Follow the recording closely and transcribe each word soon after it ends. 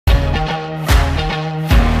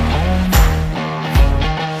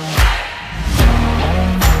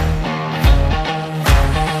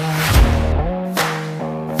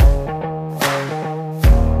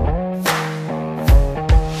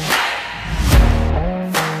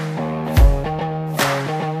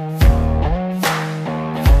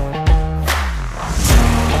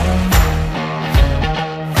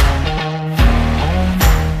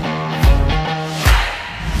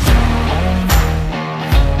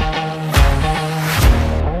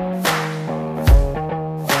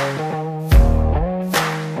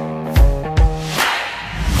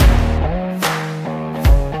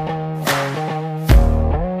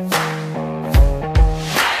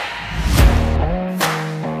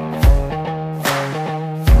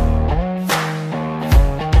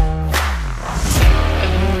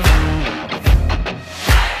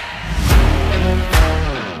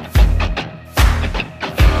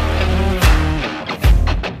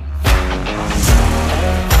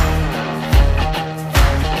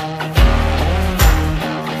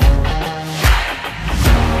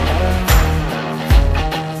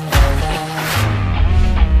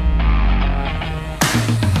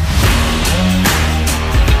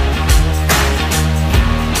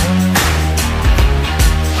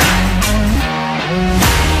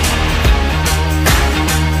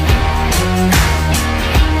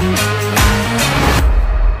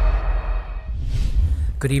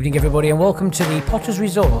Good evening everybody and welcome to the Potters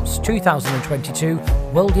Resorts 2022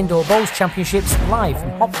 World Indoor Bowls Championships live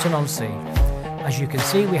from Hopton-on-Sea. As you can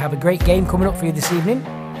see, we have a great game coming up for you this evening.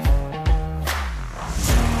 I'm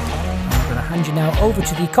going to hand you now over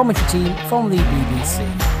to the commentary team from the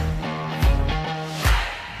BBC.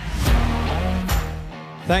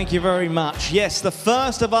 Thank you very much. Yes, the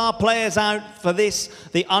first of our players out for this,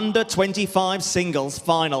 the under-25 singles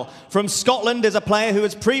final. From Scotland is a player who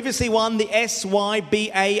has previously won the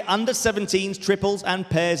SYBA under-17s triples and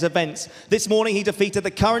pairs events. This morning he defeated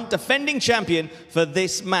the current defending champion for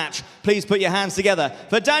this match. Please put your hands together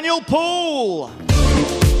for Daniel Poole.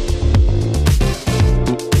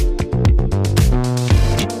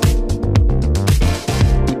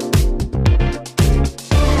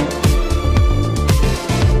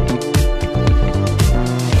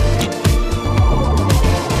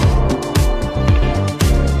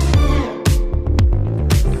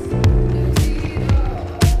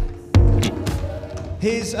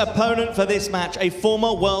 His opponent for this match, a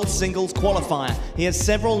former world singles qualifier. He has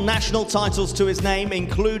several national titles to his name,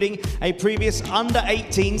 including a previous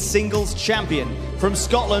under-18 singles champion. From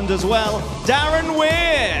Scotland as well, Darren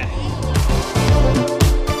Weir.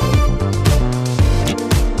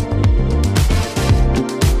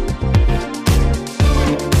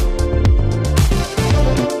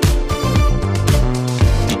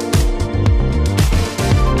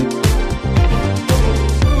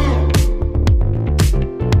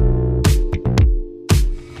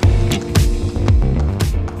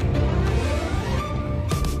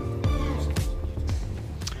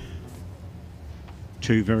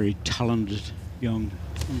 Two very talented young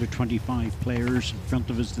under-25 players in front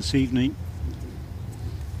of us this evening.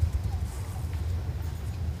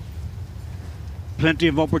 Plenty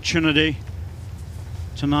of opportunity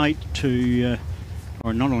tonight to,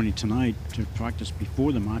 or not only tonight, to practice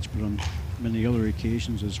before the match, but on many other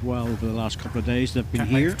occasions as well over the last couple of days they've been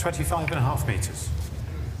here. 25.5 metres.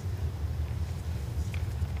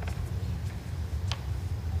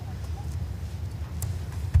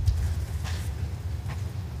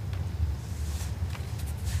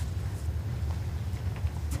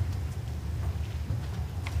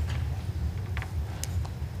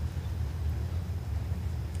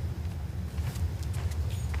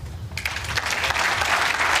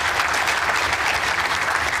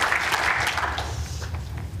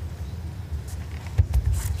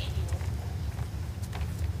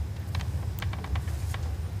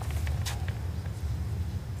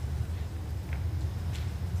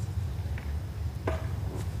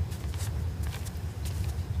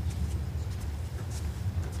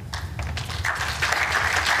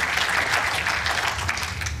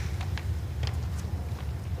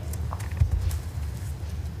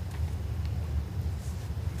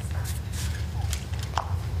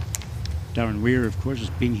 Darren Weir, of course, has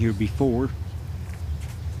been here before,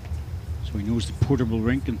 so he knows the portable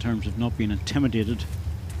rink in terms of not being intimidated.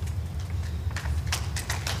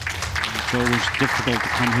 And it's always difficult to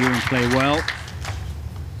come here and play well.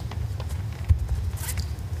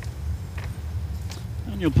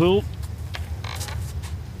 Daniel Poole,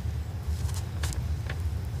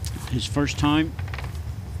 his first time,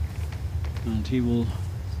 and he will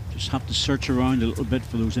just have to search around a little bit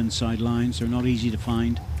for those inside lines. They're not easy to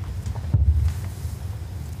find.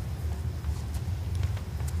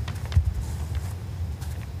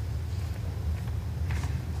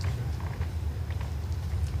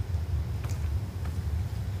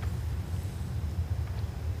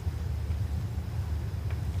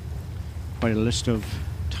 Quite a list of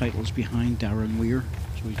titles behind Darren Weir,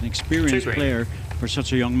 so he's an experienced player for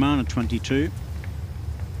such a young man at 22.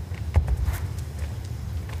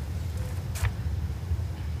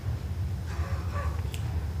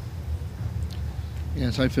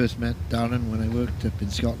 Yes, I first met Darren when I worked up in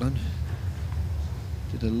Scotland.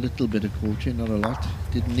 Did a little bit of coaching, not a lot.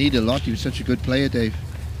 Didn't need a lot, he was such a good player, Dave.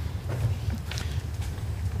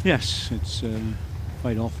 Yes, it's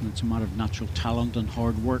quite often it's a matter of natural talent and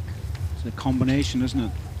hard work. It's a combination, isn't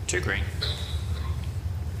it? 2 green.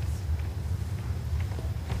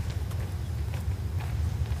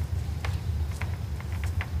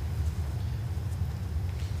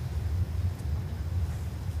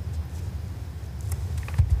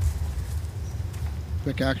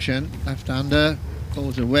 Quick action, left-hander,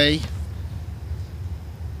 goes away.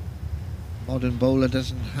 Modern bowler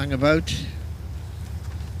doesn't hang about.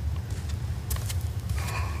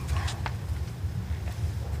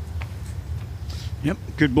 Yep,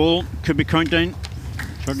 good ball, could be counting.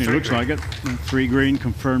 Certainly looks like it. 3 green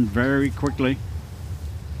confirmed very quickly.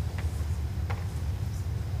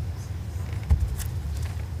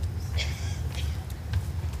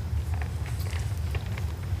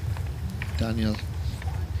 Daniel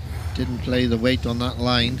didn't play the weight on that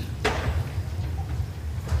line.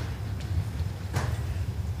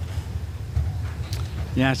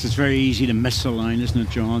 Yes, it's very easy to miss the line, isn't it,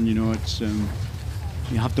 John? You know, it's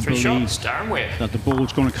you have to believe Darren Weir. that the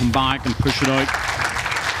ball's going to come back and push it out.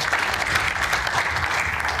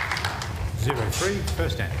 0-3,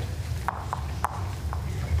 first end.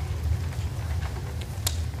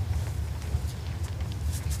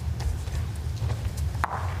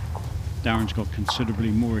 Darren's got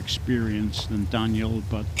considerably more experience than Daniel,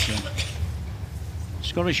 but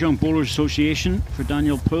Scottish Young Bowlers Association for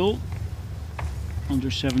Daniel Poole,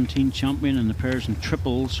 under 17 champion in the pairs and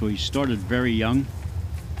triples, so he started very young.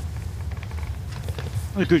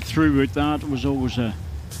 A good through with that. It was always a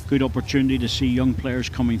good opportunity to see young players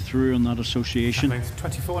coming through in that association.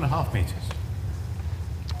 24.5 metres.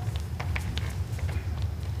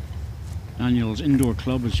 Daniel's indoor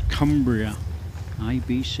club is Cumbria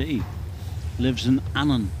IBC. Lives in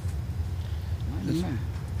Annan.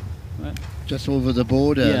 Just over the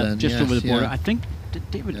border. Yeah, then, just yes, over the border. yeah. I think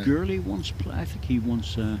David Gurley once played. I think he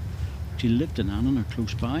once he lived in Annan or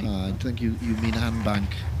close by. I think you mean Anbank.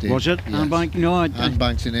 Dave. Was it? Yes. Anbank? No,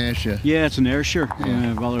 Anbank's in Ayrshire. yeah, it's in Ayrshire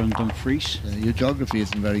rather than Dumfries. Your geography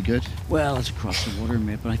isn't very good. Well, it's across the water,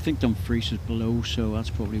 mate, but I think Dumfries is below, so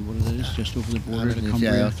that's probably what it is, just over the border to Annan is,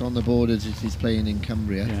 Cumbria. yeah, it's on the borders. He's playing in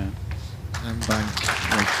Cumbria. Yeah. Anbank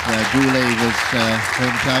was Goulet was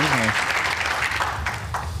hometown.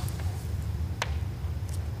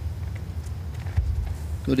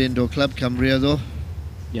 Good indoor club, Cumbria, though.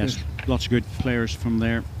 Yes, lots of good players from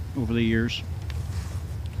there over the years.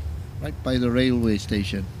 Right by the railway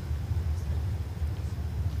station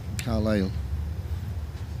in Carlisle. You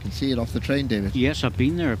can see it off the train, David. Yes, I've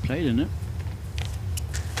been there, I played in it.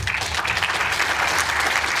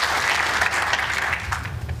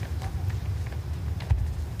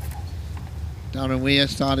 Darren Weir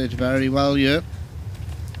started very well here.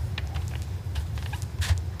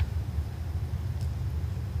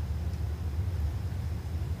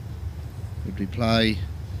 Good reply.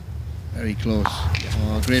 Very close.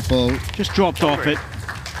 Oh, great ball. Just dropped off it.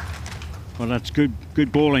 Well, that's good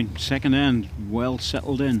bowling. Second end, well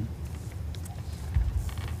settled in.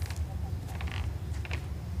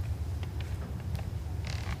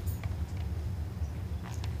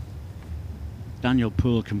 Daniel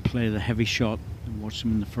Poole can play the heavy shot. I watched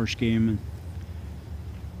him in the first game, and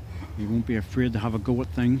he won't be afraid to have a go at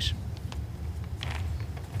things.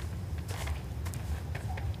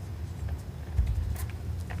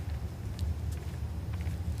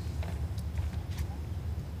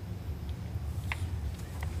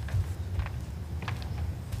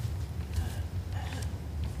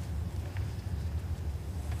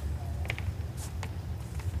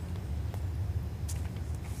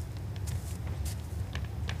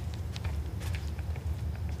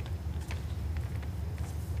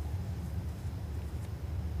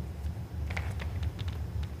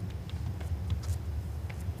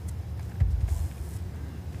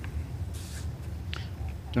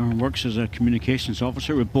 Darren works as a communications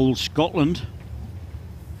officer with Bowl Scotland,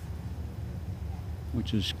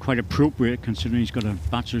 which is quite appropriate considering he's got a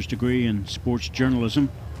bachelor's degree in sports journalism.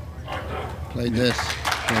 Played this.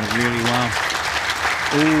 Played it really well.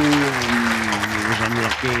 Oh, he was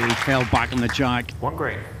unlucky. He fell back on the jack. One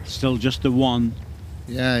green. Still just the one.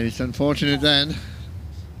 Yeah, it's unfortunate then.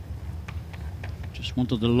 Just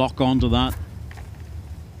wanted to lock onto that.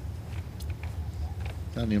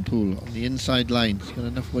 Daniel Poole on the inside line. He's got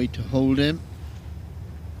enough weight to hold him.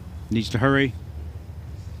 Needs to hurry.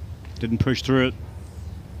 Didn't push through it.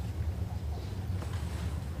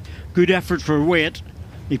 Good effort for weight.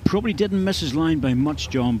 He probably didn't miss his line by much,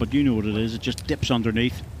 John, but you know what it is. It just dips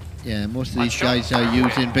underneath. Yeah, most of these guys are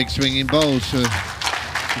using big swinging bowls, so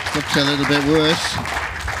it looks a little bit worse.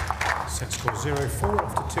 Set score 0-4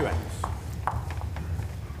 after 2 ends.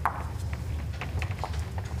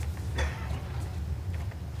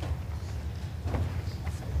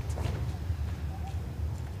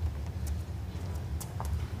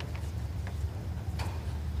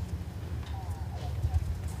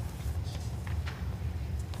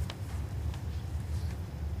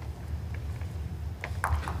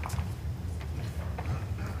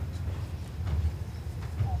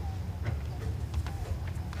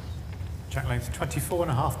 Jack length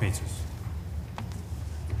 24.5 metres.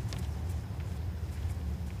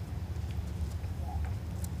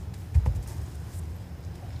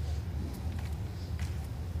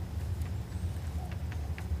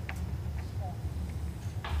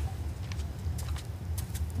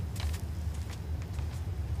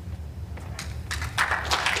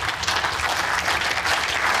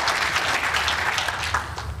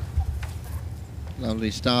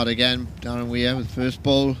 Lovely start again. Darren Weir with first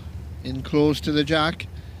ball in close to the jack.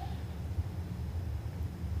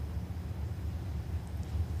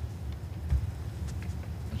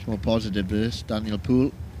 Much more positive this. Daniel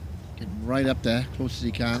Poole getting right up there, close as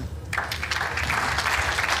he can.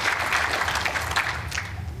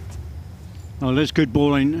 Well, it's good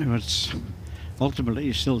bowling. It's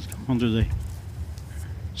ultimately still under the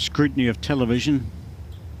scrutiny of television.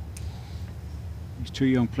 These two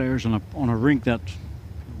young players on a rink that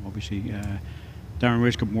obviously Darren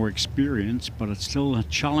Weir's got more experience, but it's still a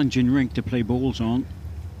challenging rink to play bowls on.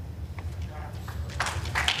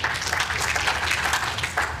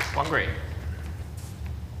 One green.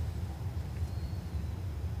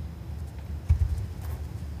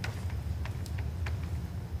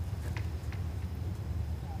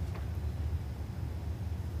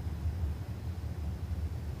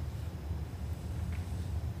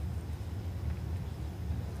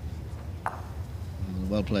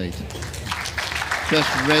 Well played.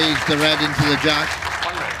 Just raised the red into the jack.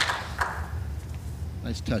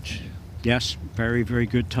 Nice touch. Yes, very, very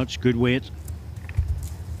good touch, good weight.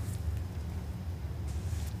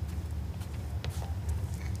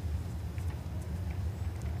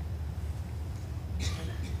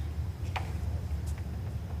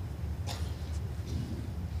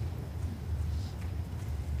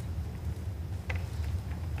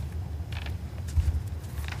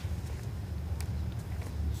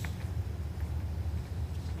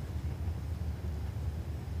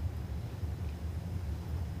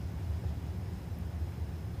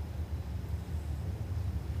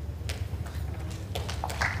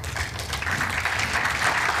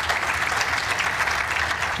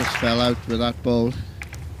 Just fell out with that ball.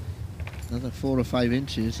 Another 4 or 5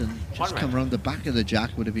 inches and just come around the back of the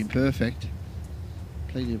jack would have been perfect.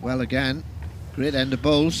 Played it well again. Great end of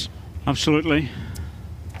bowls. Absolutely.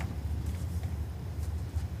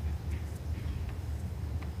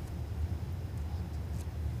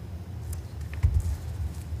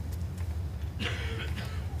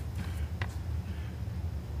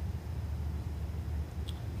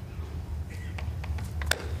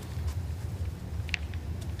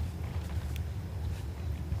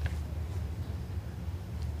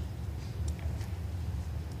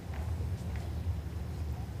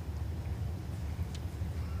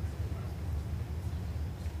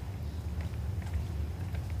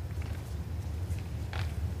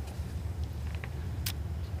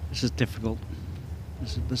 This is difficult.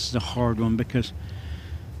 This is a hard one because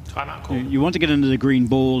you want to get into the green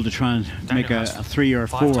bowl to try and make a 3 or a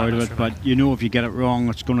 4 out of it, but you know if you get it wrong,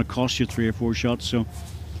 it's going to cost you 3 or 4 shots. So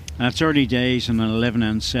it's early days in an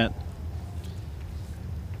 11-end set.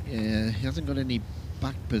 Yeah, he hasn't got any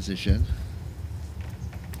back position.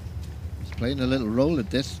 He's playing a little roll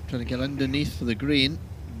at this, trying to get underneath for the green.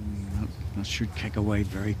 That should kick away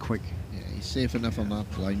very quick. Yeah, he's safe enough on that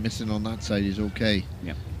line. Missing on that side is okay.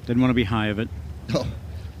 Yeah, didn't want to be high of it. Oh,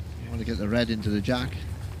 want to get the red into the jack.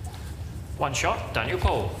 One shot, Daniel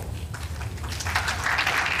Poole.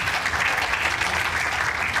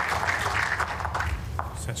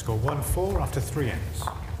 Set score 1-4 after 3 ends.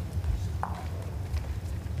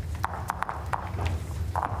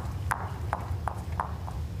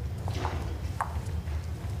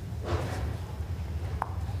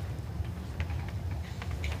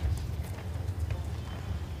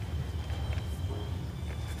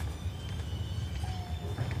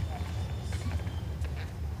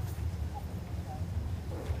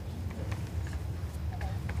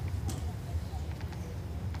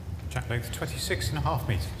 Jack length 26.5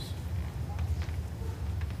 metres.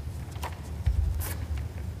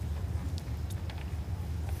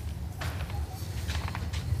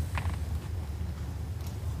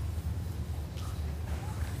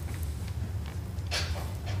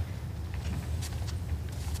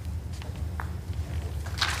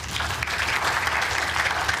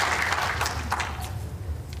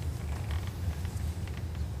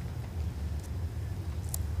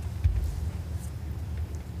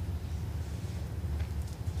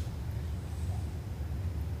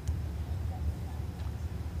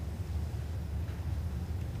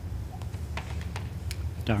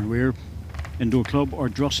 Darren Weir, Indoor Club, or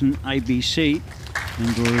Drossen IBC,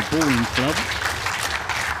 Indoor Bowling Club.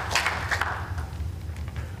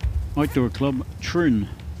 Outdoor Club, Troon.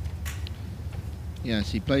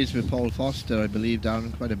 Yes, he plays with Paul Foster, I believe,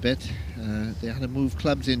 down quite a bit. They had to move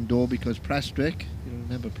clubs indoor because Prestwick, you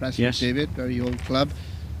remember Prestwick, yes. David, very old club,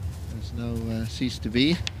 has now ceased to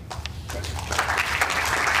be. So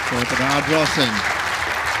up at Ardrossan.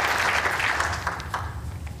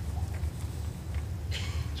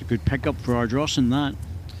 It's a good pickup for Ardrossan, that.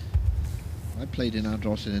 I played in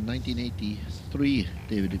Ardrossan in 1983,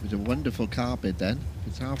 David. It was a wonderful carpet then. If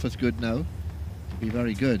it's half as good now, it'd be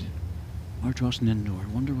very good. Ardrossan Indoor, I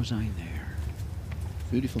wonder was I there?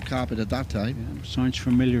 Beautiful carpet at that time. Yeah, sounds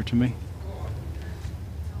familiar to me.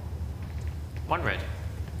 1 red.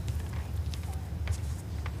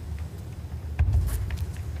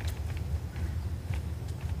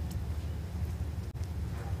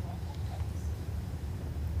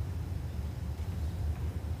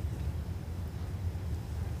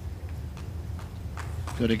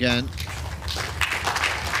 Good again.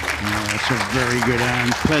 Oh, that's a very good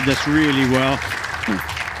hand. Played this really well.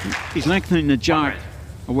 He's lengthening the jack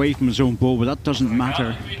away from his own ball, but that doesn't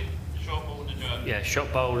matter. Yeah,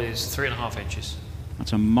 shot bowl is 3.5 inches.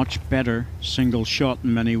 That's a much better single shot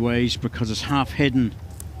in many ways because it's half hidden.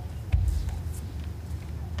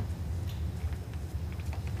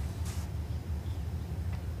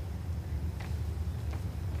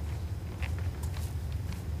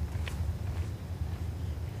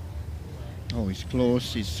 Oh, he's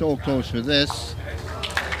close. He's so close with this.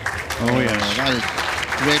 Oh, yes. That is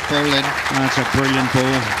great bowling. That's a brilliant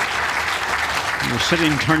ball. You're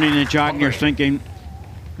sitting turning the jack and you're thinking,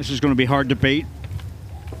 this is going to be hard to beat.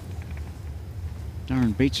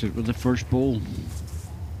 Darren beats it with the first ball.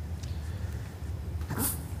 A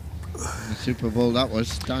super bowl that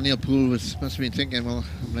was. Daniel Poole must have been thinking, well,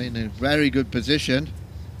 I'm in a very good position.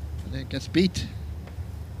 And then gets beat.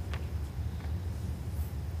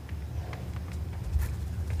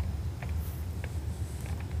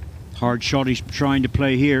 Hard shot he's trying to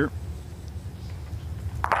play here.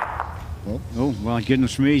 Oh, well,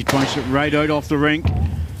 goodness me, he's bounced it right out off the rink.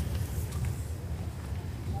 I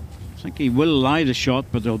think he will lie the shot,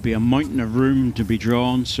 but there'll be a mountain of room to be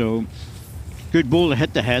drawn, so good ball to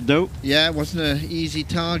hit the head, though. Yeah, it wasn't an easy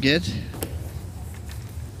target.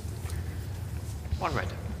 1 red.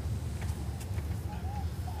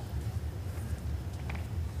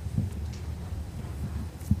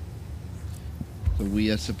 The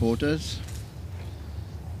Weir supporters.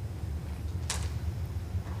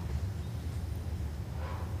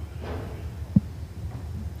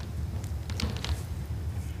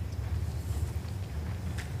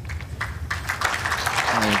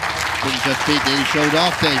 Didn't just beat it, he showed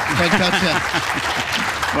off the front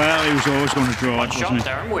toucher. Well, he was always going to draw 1 it, shot, wasn't he?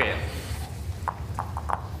 Darren Weir.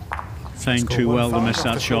 Playing too well to miss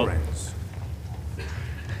that shot.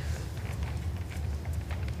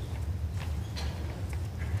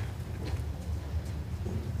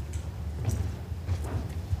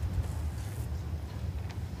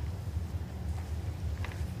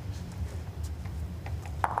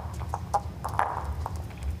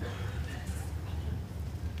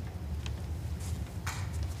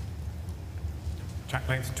 Jack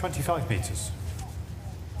length 25 metres.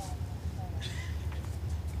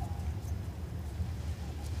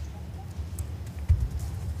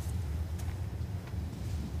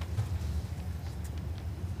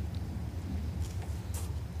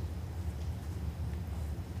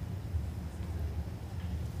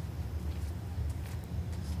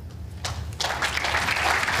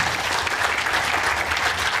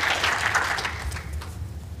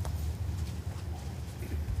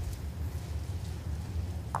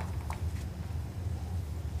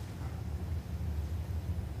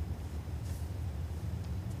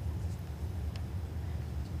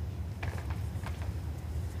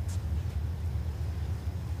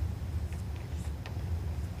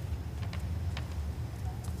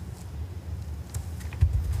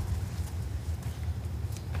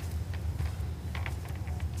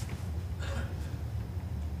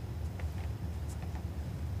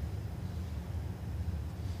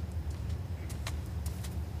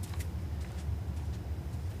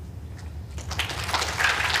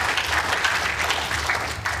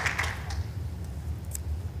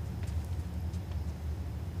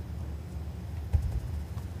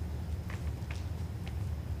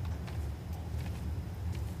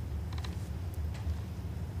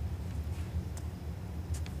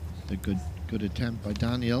 A good attempt by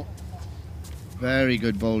Daniel. Very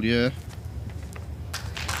good bowl here.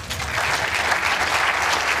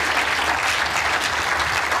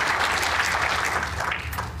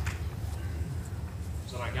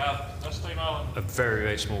 Is that a gap this time, Alan? A very,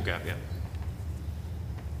 very small gap, yeah.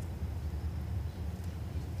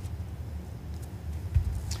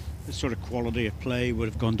 This sort of quality of play would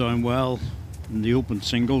have gone down well in the open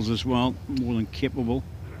singles as well, more than capable.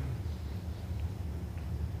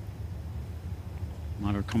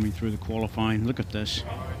 Matter coming through the qualifying. Look at this.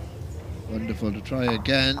 Wonderful to try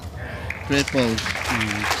again. Great balls.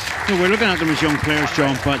 No, we're looking at them as young players,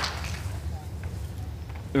 John, but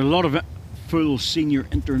there are a lot of full senior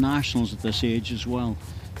internationals at this age as well.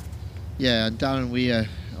 Yeah, and Darren Weir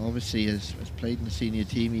obviously has played in the senior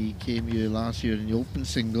team. He came here last year in the open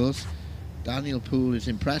singles. Daniel Poole is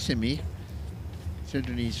impressing me,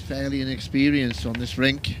 considering he's fairly inexperienced on this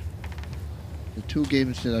rink. The 2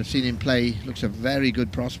 games that I've seen him play, looks a very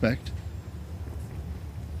good prospect.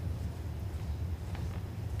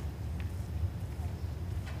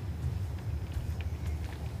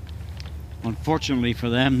 Unfortunately for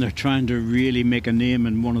them, they're trying to really make a name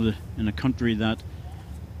in a country that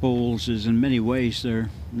bowls is in many ways their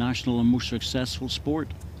national and most successful sport.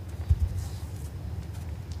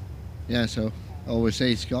 Yeah, so I always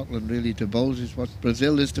say Scotland really to bowls is what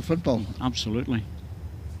Brazil is to football. Absolutely.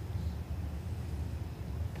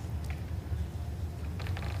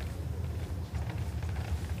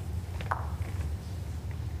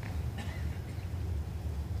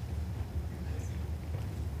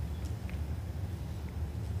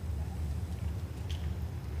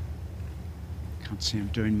 Can't see him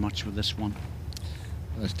doing much with this one.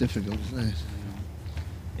 That's difficult, isn't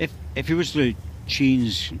it? If he was to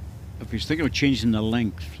change, if he was thinking of changing the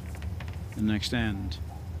length, the next end,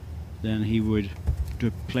 then he would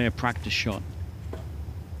play a practice shot. Yeah,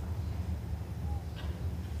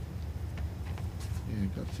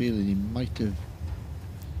 I've got a feeling he might have.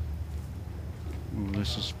 Oh,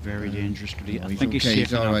 this is very dangerous, but I He's think he's okay, safe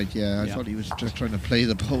he's all enough. right. Yeah, I thought he was just trying to play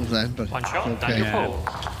the ball then, but One shot, okay. Daniel Yeah. Poole.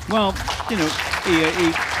 Well, you know,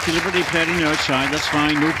 he deliberately played on the outside. That's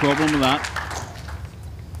fine, no problem with that.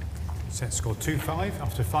 Set score 2-5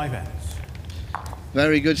 after 5 ends.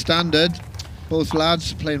 Very good standard. Both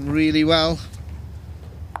lads playing really well.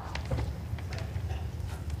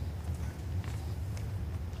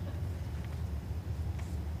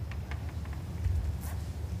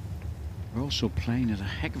 We're also playing at a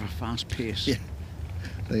heck of a fast pace. Yeah,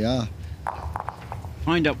 they are.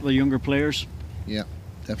 Find out with the younger players. Yeah,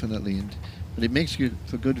 definitely. But it makes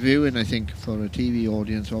for good viewing, I think, for a TV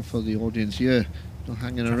audience or for the audience here. Not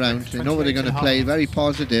hanging around. They know what they're going to play. Very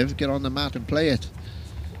positive. Get on the mat and play it.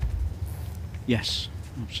 Yes,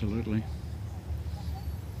 absolutely.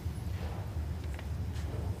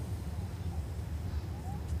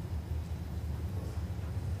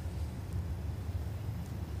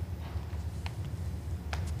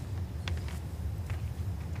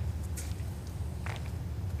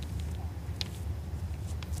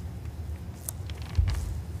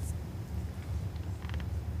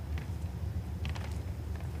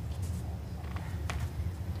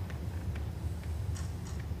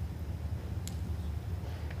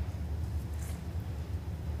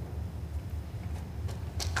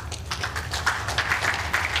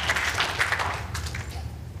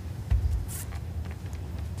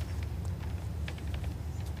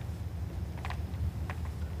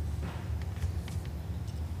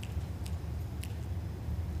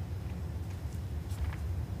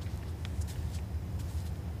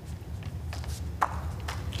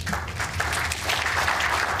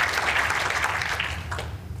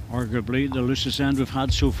 Arguably the loosest end we've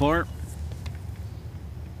had so far.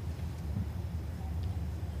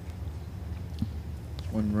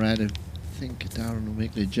 One red. I think Darren will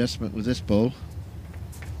make the adjustment with this ball.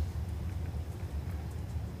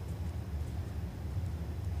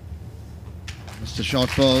 That's the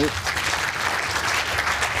short ball.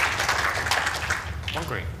 One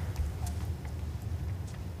green.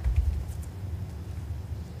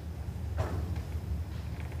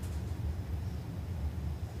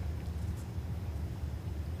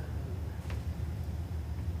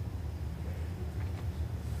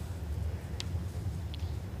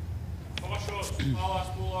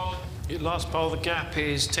 Your last bowl, the gap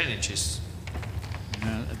is 10 inches.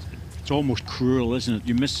 It's almost cruel, isn't it?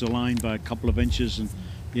 You miss the line by a couple of inches and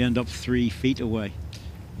you end up 3 feet away.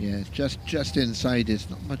 Yeah, just inside. It's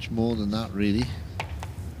not much more than that, really.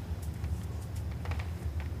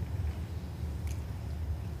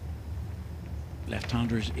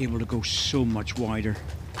 Left-hander is able to go so much wider.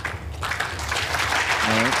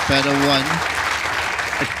 Better one.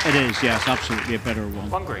 It is, yes, absolutely a better one.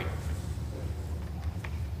 One green.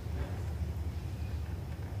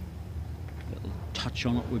 Little touch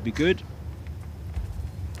on it would be good.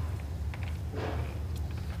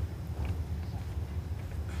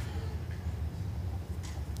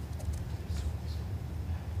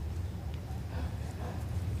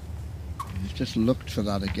 He's just looked for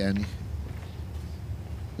that again.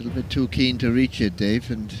 A little bit too keen to reach it,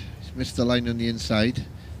 Dave, and he's missed the line on the inside.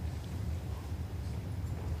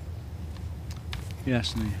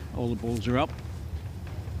 Yes, and all the balls are up.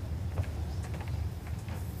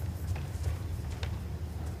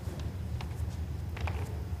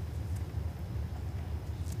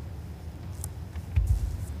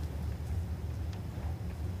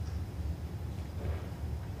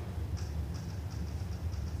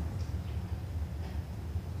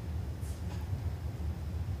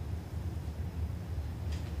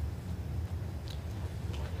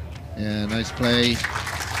 Yeah, nice play.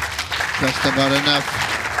 Just about enough.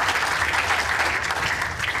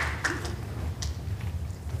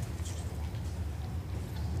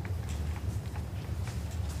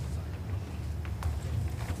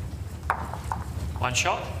 One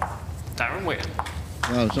shot, Darren Weir.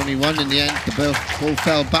 Well, it's only one in the end. The ball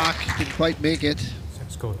fell back. Didn't quite make it.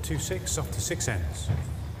 Set score 2-6 off to 6 ends.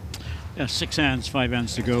 Yeah, 6 ends, 5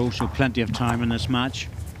 ends to go, so plenty of time in this match.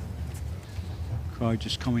 Crowd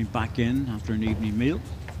just coming back in after an evening meal.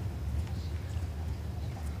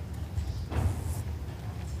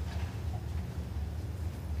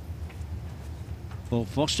 Paul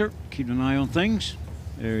Foster keeping an eye on things.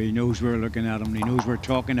 There, he knows we're looking at him. He knows we're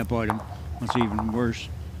talking about him. That's even worse.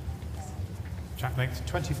 Track length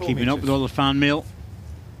 24 Keeping meters. up with all the fan mail.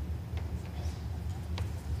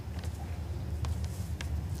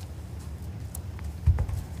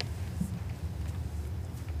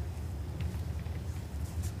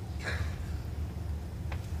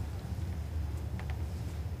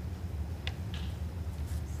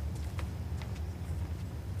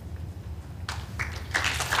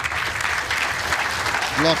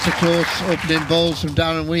 Lots of close opening balls from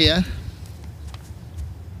Darren Weir.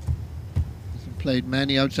 Hasn't played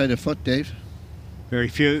many outside of foot, Dave. Very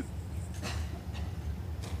few.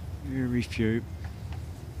 Very few.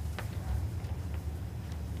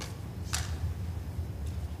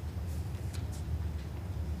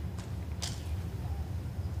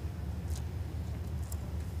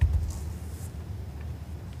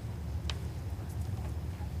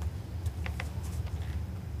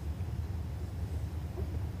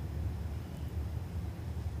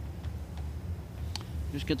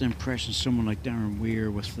 Just get the impression someone like Darren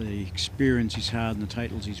Weir, with the experience he's had and the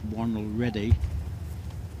titles he's won already,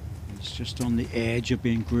 is just on the edge of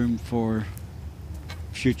being groomed for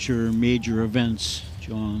future major events.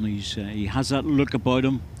 John, he has that look about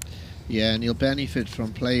him. Yeah, and he'll benefit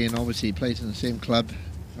from playing. Obviously, he plays in the same club,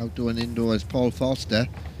 outdoor and indoor, as Paul Foster.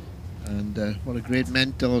 And what a great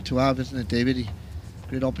mentor to have, isn't it, David?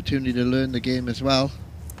 Great opportunity to learn the game as well.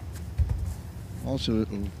 Also,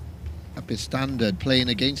 it'll up his standard playing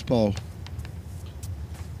against Paul.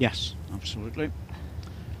 Yes, absolutely.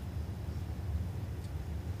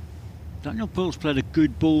 Daniel Pool's played a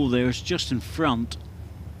good ball there. It's just in front.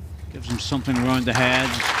 Gives him something around the head.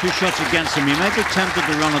 2 shots against him. He might be tempted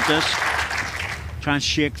to run at this. Try and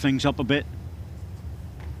shake things up a bit.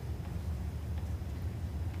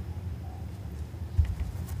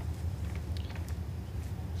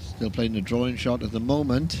 Still playing the drawing shot at the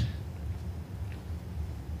moment.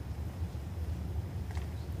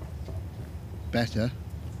 Better.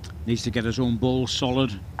 Needs to get his own ball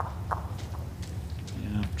solid.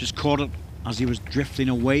 Yeah, just caught it as he was drifting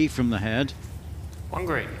away from the head. One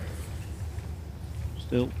green.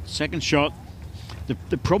 Still, second shot.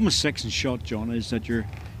 The problem with second shot, John, is that you're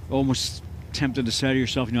almost tempted to say to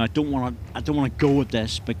yourself, you know, I don't want to go at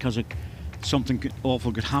this because something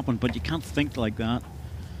awful could happen. But you can't think like that.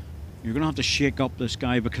 You're going to have to shake up this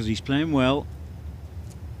guy because he's playing well.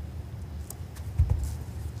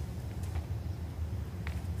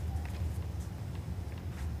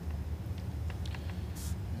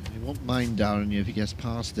 Won't mind Darren if he gets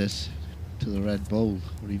past this to the red bowl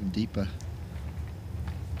or even deeper.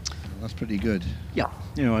 Well, that's pretty good. Yeah,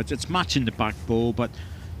 you know, it's matching the back bowl, but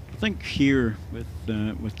I think here with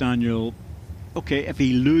Daniel, okay, if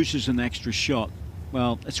he loses an extra shot,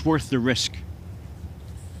 well, it's worth the risk.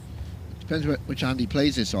 It depends which hand he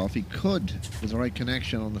plays this off. He could, with the right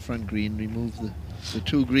connection on the front green, remove the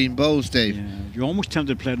 2 green bowls, Dave. Yeah, you're almost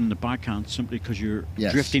tempted to play it on the backhand simply because you're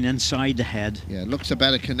drifting inside the head. Yeah, it looks a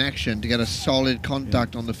better connection to get a solid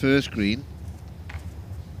contact on the first green.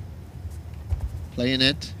 Playing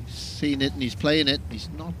it, he's seen it and he's playing it. He's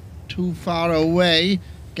not too far away.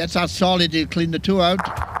 Gets that solid to clean the 2 out.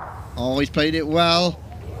 Oh, he's played it well.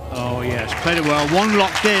 Oh yes, played it well. One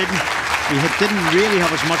locked in. He didn't really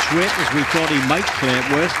have as much weight as we thought he might play it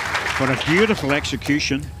with, but a beautiful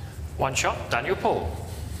execution. One shot, Daniel Pool.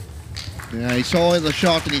 Yeah, he saw the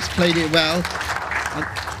shot and he's played it well. And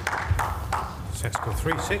Set score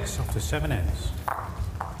 3-6 off to 7 ends.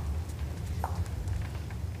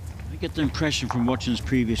 I get the impression from watching his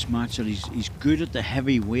previous match that he's good at the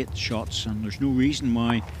heavyweight shots, and there's no reason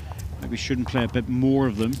why maybe shouldn't play a bit more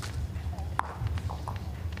of them.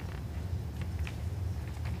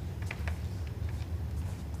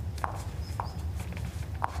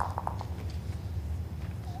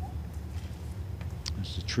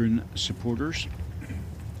 Troon supporters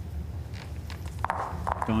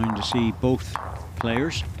down to see both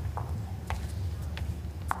players.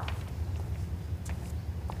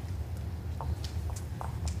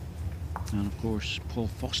 And of course, Paul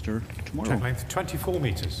Foster tomorrow. Track length 24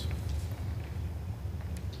 metres.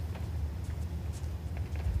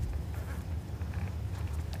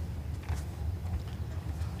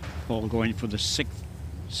 Paul going for the 6th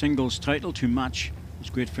singles title to match his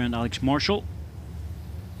great friend Alex Marshall.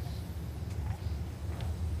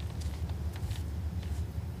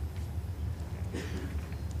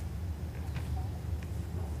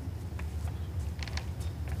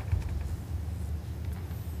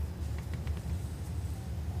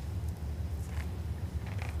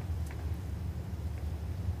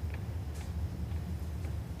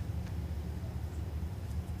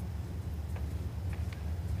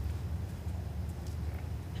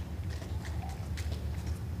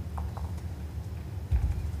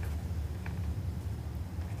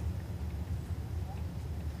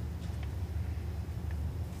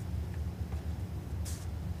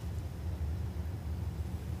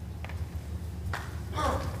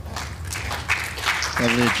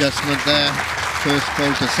 Lovely adjustment there. First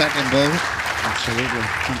ball to second ball. Absolutely.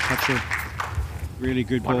 Can't touch a really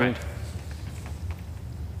good ball. Right.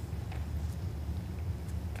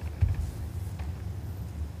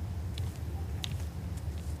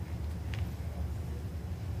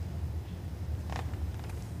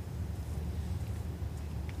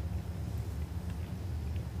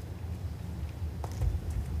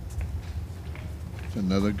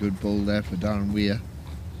 Another good ball there for Darren Weir.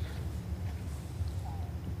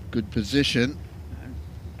 Good position.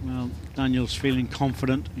 Well, Daniel's feeling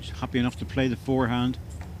confident. He's happy enough to play the forehand.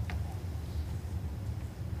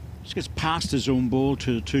 Just gets past his own ball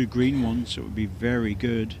to the 2 green ones, so it would be very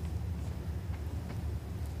good.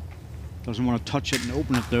 Doesn't want to touch it and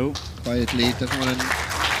open it though. Quietly, doesn't want to.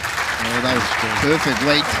 Oh, that was perfect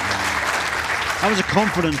weight. That was a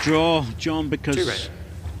confident draw, John, because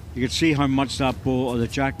you could see how much that ball or the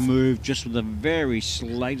jack moved just with the very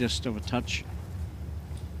slightest of a touch.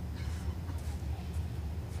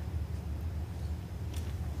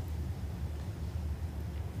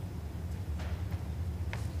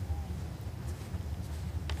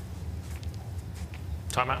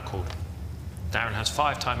 Timeout called. Darren has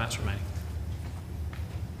 5 timeouts remaining.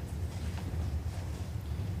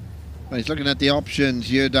 Well, he's looking at the options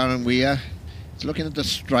here, Darren Weir. He's looking at the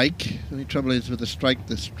strike. The only trouble is with the strike,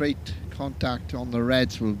 the straight contact on the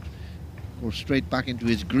reds will go straight back into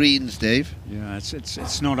his greens, Dave. Yeah,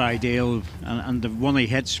 it's not ideal, and the one he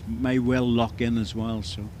hits may well lock in as well.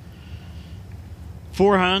 So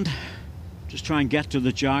forehand, just try and get to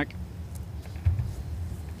the jack.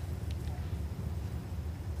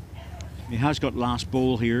 He has got last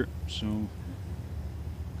ball here, so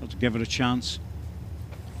got to give it a chance.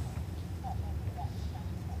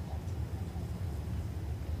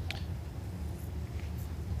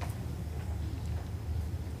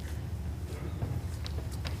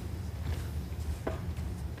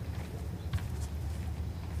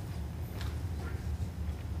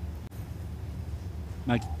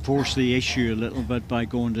 Might force the issue a little bit by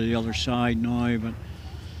going to the other side now, but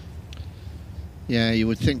yeah, you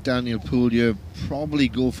would think Daniel Poole, you probably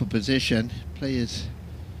go for position, play his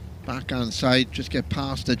backhand side, just get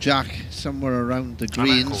past the jack somewhere around the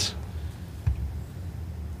greens.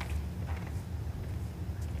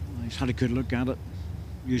 He's had a good look at it,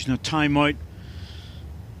 using a timeout.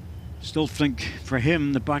 Still think for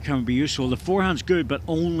him the backhand would be useful. The forehand's good, but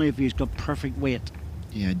only if he's got perfect weight.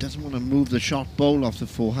 Yeah, he doesn't want to move the shot bowl off the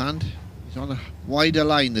forehand. He's on a wider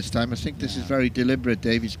line this time. I think this is very deliberate,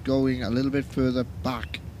 Dave. He's going a little bit further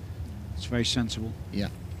back. It's very sensible. Yeah.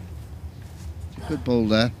 It's a good ball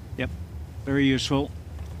there. Yep, very useful.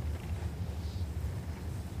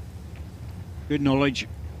 Good knowledge.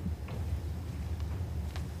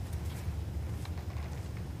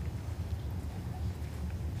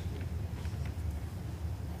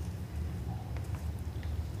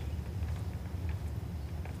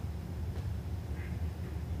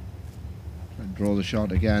 And draw the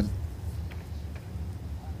shot again.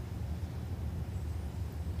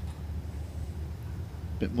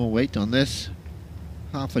 Bit more weight on this.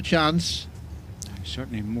 Half a chance.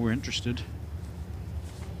 Certainly more interested.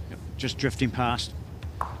 Yep, just drifting past.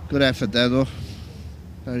 Good effort there though.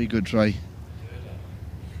 Very good try.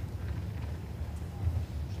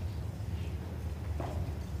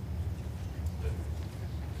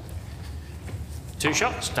 Two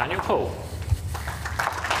shots, Daniel Poole.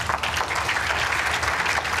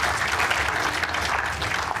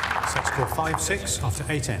 Set score 5-6 after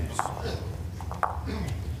 8 ends.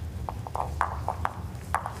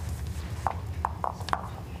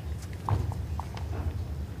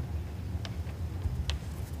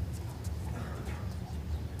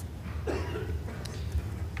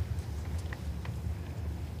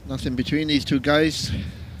 Nothing between these two guys.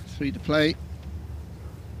 3 to play.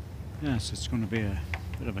 Yes, it's going to be a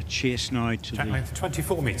bit of a chase now to Jack the length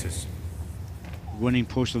 24 metres. winning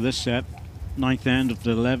post of this set. 9th end of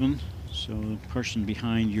the 11. So the person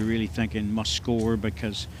behind, you're really thinking must score,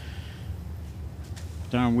 because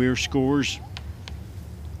Darren Weir scores.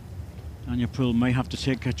 Daniel Poole may have to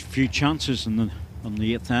take a few chances on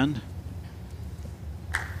the 8th end.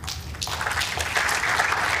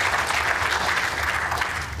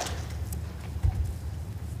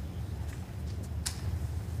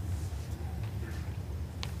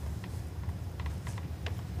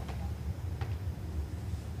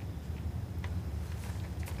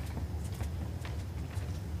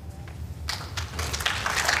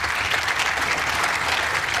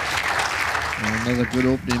 Another good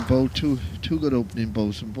opening bowl, two good opening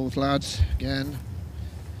bowls from both lads. Again,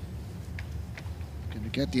 going to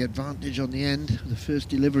get the advantage on the end of the first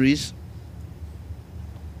deliveries.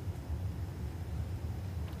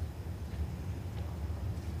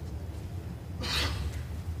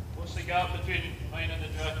 What's the gap between mine and the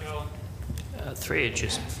Jack Hill? 3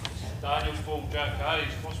 inches. Daniel's full Jack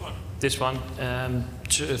Highs. What's one? This one,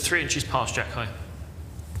 3 inches past Jack High.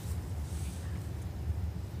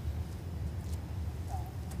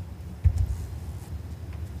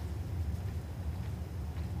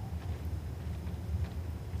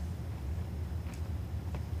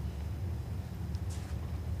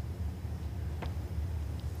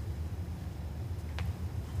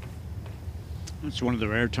 It's one of the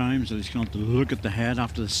rare times that he's going to have to look at the head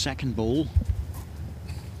after the second bowl.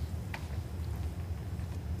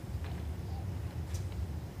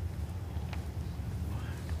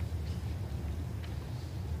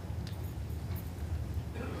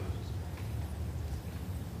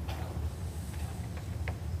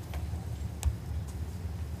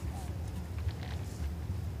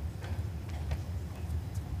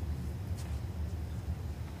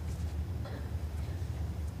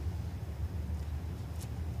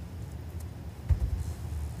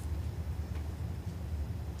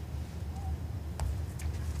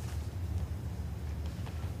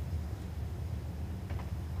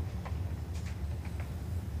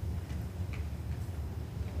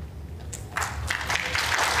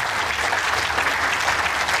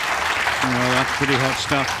 Well, that's pretty hot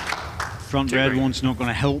stuff. Front red one's not going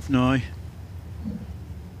to help now. It's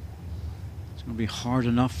going to be hard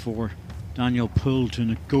enough for Daniel Poole to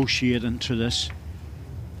negotiate into this.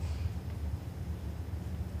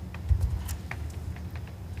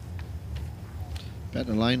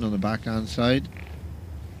 Better line on the backhand side.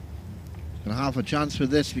 Got half a chance with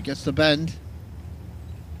this if he gets the bend.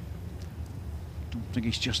 Don't think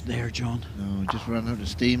he's just there, John. No, just ran out of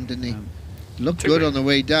steam, didn't he? Looked good on the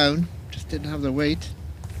way down, just didn't have the weight.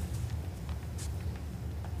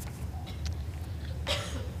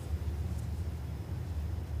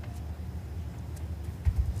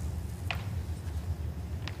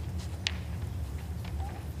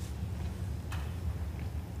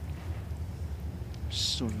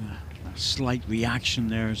 Sort of a slight reaction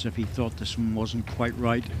there, as if he thought this one wasn't quite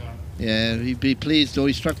right. Yeah, he'd be pleased though.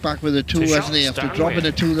 He struck back with a 2, Two hasn't he? shots, After Darren dropping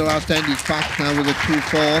Weir. a 2 the last end, he's back now with a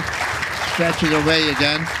 2-4. Stretches away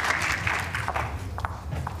again.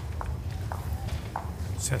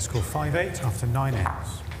 Set score 5-8 after 9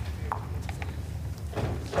 ends.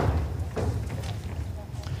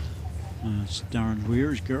 It's Darren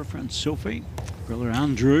Weir's girlfriend Sophie, brother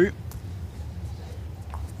Andrew.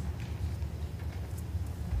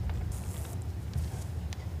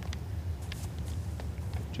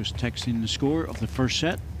 Just texting the score of the first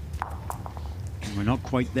set. And we're not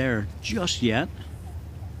quite there just yet.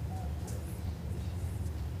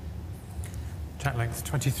 Jack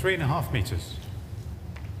length 23.5 metres.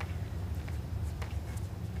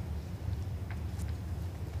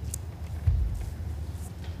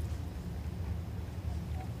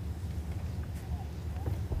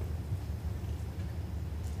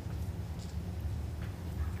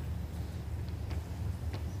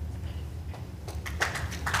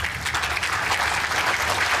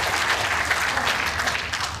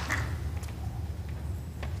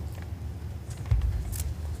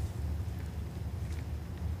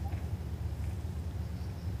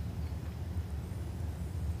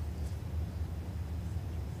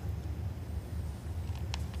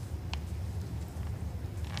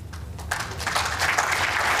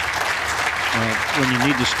 When you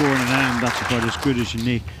need to score in an end, that's about as good as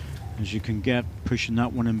you can get, pushing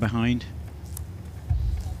that one in behind.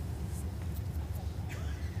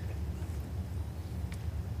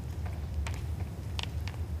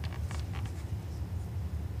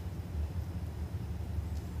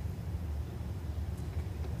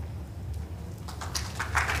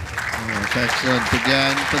 excellent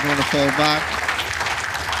again. Doesn't want to fall back.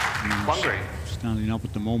 One green. Standing up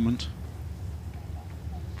at the moment.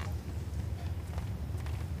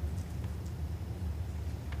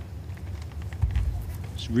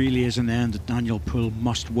 This really is an end that Daniel Poole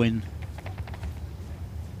must win.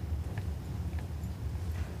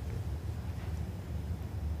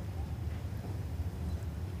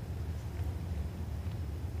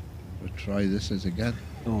 What a try this is again.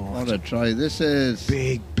 Oh, What a try this is.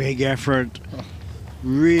 big effort.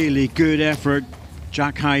 Really good effort.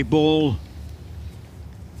 Jack high ball.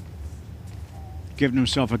 Giving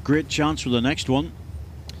himself a great chance for the next one.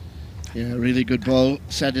 Yeah, really good ball.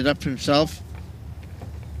 Set it up for himself.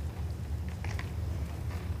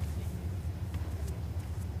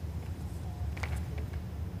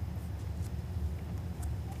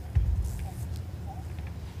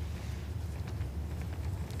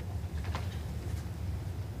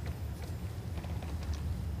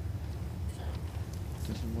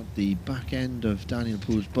 Doesn't want the back end of Daniel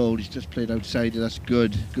Poole's bowl. He's just played outside. That's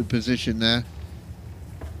good. Good position there.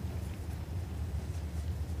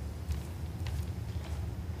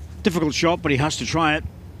 Difficult shot, but he has to try it.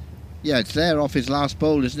 Yeah, it's there off his last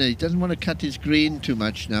bowl, isn't it? He doesn't want to cut his green too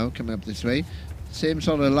much now, coming up this way. Same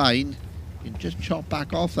sort of line. You can just chop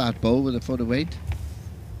back off that bowl with a foot of weight.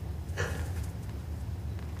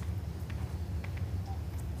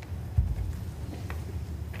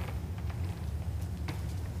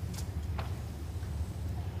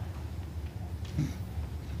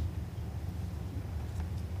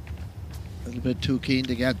 A little bit too keen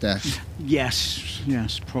to get there.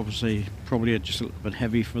 Yes, probably just a little bit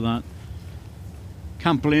heavy for that.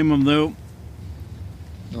 Can't blame him though.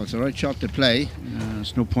 No, it's the right shot to play.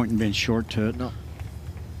 There's no point in being short to it. No.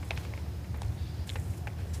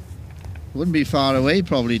 Wouldn't be far away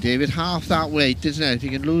probably, David. Half that weight, isn't it? If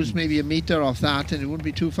you can lose maybe a metre off that, and it wouldn't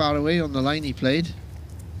be too far away on the line he played.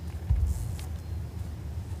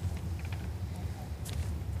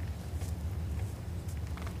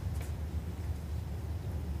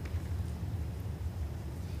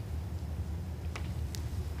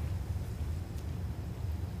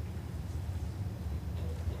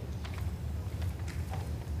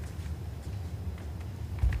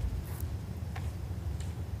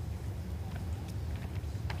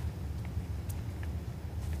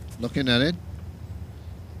 Looking at it,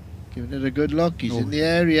 giving it a good look. He's in the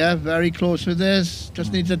area, very close with this.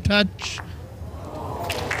 Just needs a touch.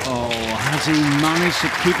 Oh, has he managed to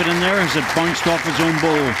keep it in there? Has it bounced off his own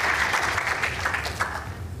ball?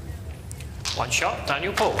 One shot,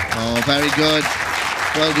 Daniel Poole. Oh, very good.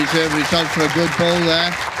 Well-deserved result for a good ball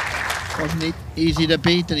there. Wasn't easy to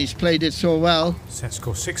beat, and he's played it so well. Set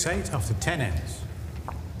score 6-8 after 10 ends.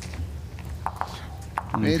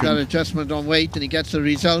 Made that adjustment on weight, and he gets the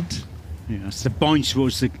result. Yes, the bounce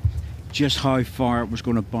was just how far it was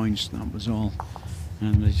going to bounce, that was all.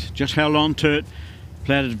 And they just held on to it,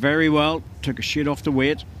 played it very well, took a shade off the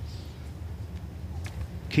weight.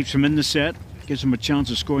 Keeps him in the set, gives him a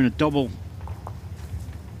chance of scoring a double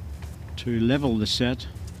to level the set,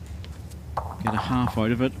 get a half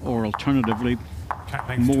out of it, or alternatively, Cat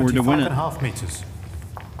length more to win it. 25.5 metres.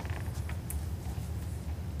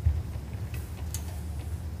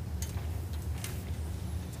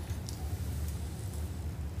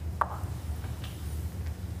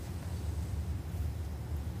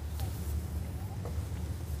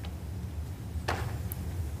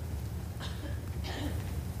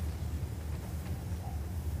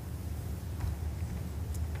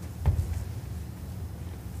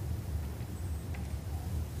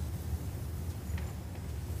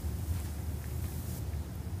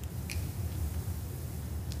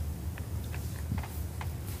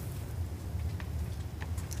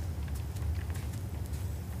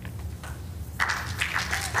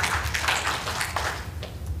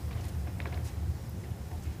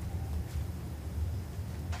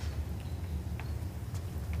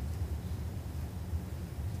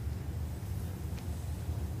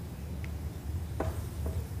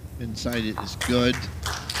 Inside it is good.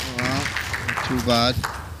 Well, not too bad.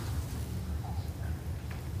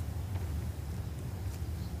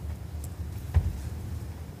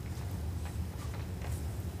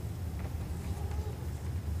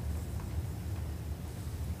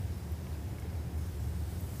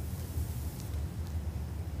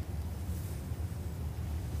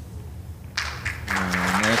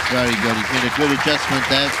 That's very good. He's made a good adjustment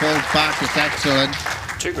there. Falls back. It's excellent.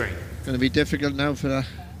 2 green. Going to be difficult now for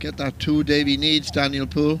get that 2 Davey needs, Daniel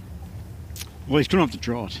Poole. well, he's going to have to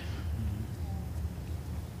draw it.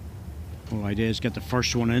 The whole idea is get the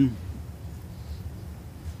first one in.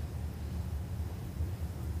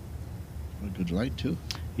 A good line too.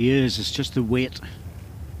 He is, it's just the weight.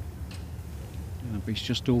 He's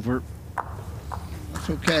just over. That's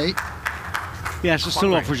okay. Yes, it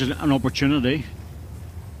still offers an opportunity.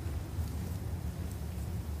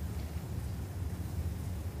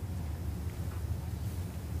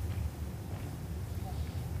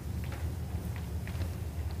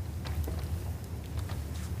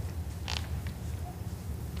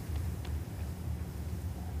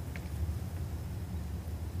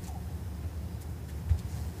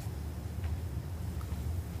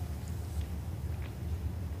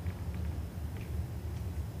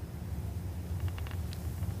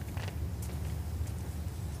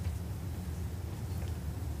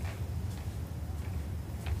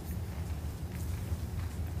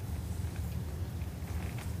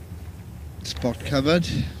 Spot covered.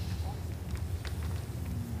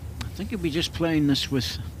 I think he'll be just playing this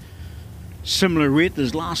with similar weight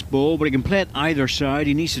as last ball, but he can play it either side.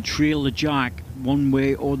 He needs to trail the jack one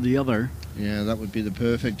way or the other. Yeah, that would be the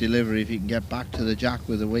perfect delivery if he can get back to the jack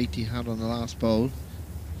with the weight he had on the last ball.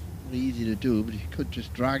 Not easy to do, but he could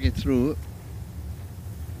just drag it through.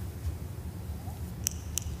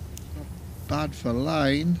 Not bad for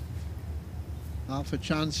line. Half a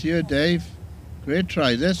chance here, Dave. Great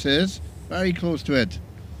try, this is. Very close to it.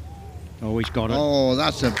 Oh, he's got it. Oh,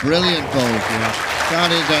 that's a brilliant bowl. Yeah. That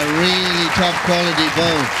is a really top quality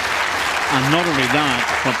bowl. And not only that,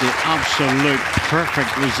 but the absolute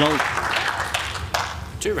perfect result.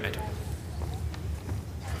 2 red.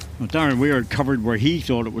 Well, Darren Weir covered where he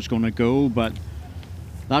thought it was going to go, but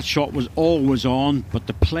that shot was always on. But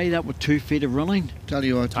to play that with 2 feet of running. Tell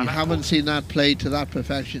you what, we haven't seen that played to that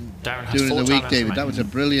perfection during the week, David. That was a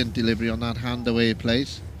brilliant delivery on that hand away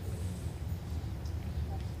place.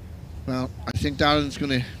 Well, I think Darren's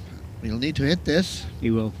going to... He'll need to hit this. He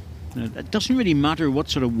will. It doesn't really matter what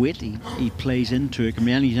sort of weight he plays into. It can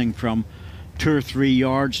be anything from 2 or 3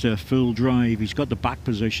 yards to a full drive. He's got the back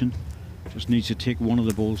position. Just needs to take one of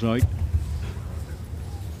the balls out.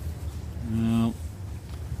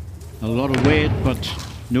 A lot of weight, but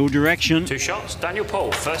no direction. 2 shots. Daniel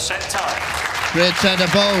Paul, first set tie. Great set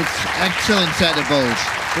of bowls. Excellent set of bowls.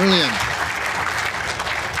 Brilliant.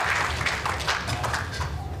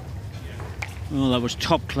 Well, that was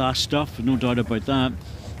top class stuff, no doubt about that.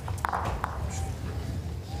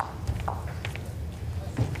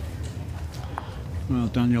 Well,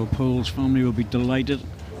 Daniel Pole's family will be delighted.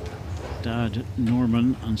 Dad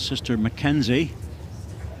Norman and sister Mackenzie.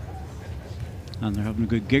 And they're having a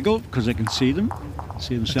good giggle because they can see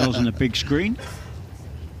themselves on the big screen.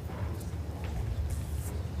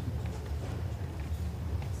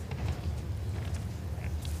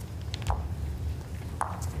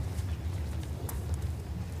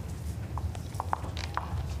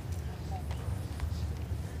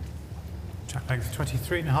 Jack length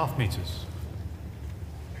 23.5 metres.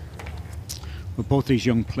 But both these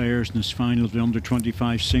young players in this final of the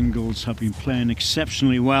under-25 singles have been playing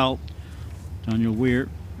exceptionally well.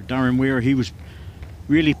 Darren Weir, he was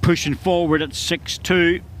really pushing forward at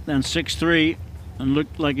 6-2, then 6-3, and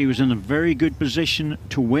looked like he was in a very good position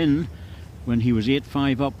to win when he was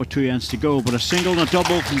 8-5 up with 2 ends to go. But a single and a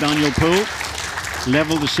double from Daniel Poole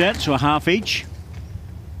leveled the set, so a half each.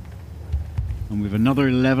 And we've another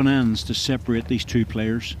 11 ends to separate these 2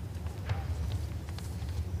 players.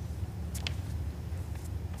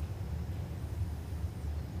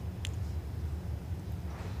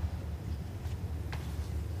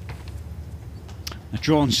 A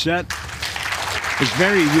drawn set is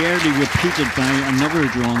very rarely repeated by another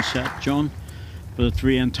drawn set, John. For the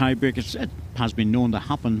 3-end tiebreak, it has been known to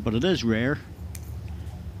happen, but it is rare.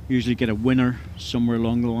 Usually get a winner somewhere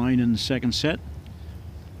along the line in the second set.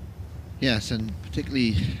 Yes, and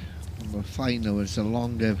particularly on the final, it's a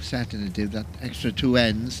longer set and it did that extra 2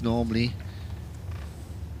 ends normally.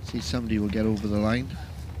 See, somebody will get over the line.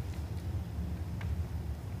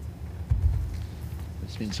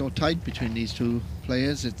 It's been so tight between these 2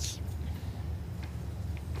 players. It's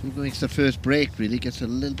who makes the first break really gets a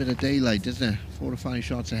little bit of daylight, doesn't it? 4 or 5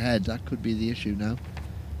 shots ahead. That could be the issue now.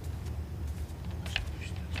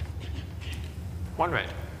 1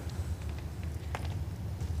 red.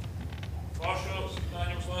 4 shots.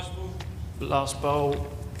 Daniel's last ball. Last ball,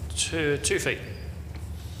 2 feet.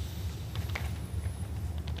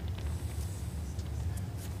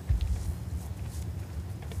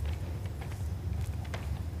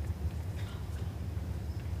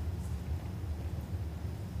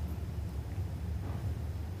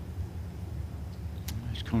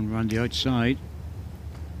 Coming around the outside.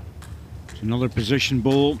 It's another position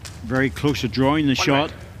ball, very close to drawing the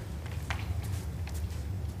shot.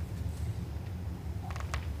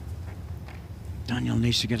 Daniel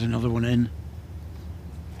needs to get another one in.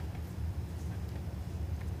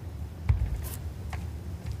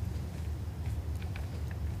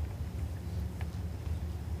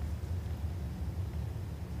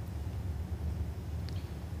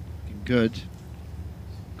 good.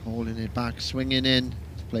 Calling it back, swinging in.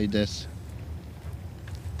 He's played this.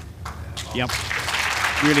 Yep,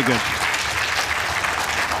 really good.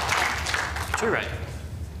 2 red.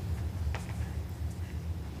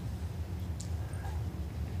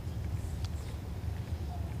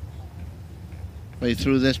 Play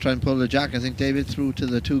through this, try and pull the jack. I think David through to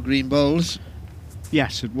the 2 green bowls.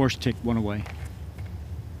 Yes, at worst take 1 away.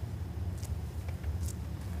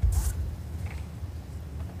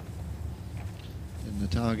 In the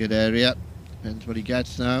target area. Depends what he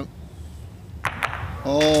gets now.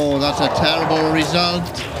 Oh, that's a terrible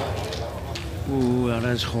result. Ooh, that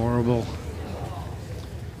is horrible.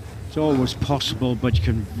 It's always possible, but you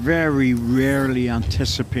can very rarely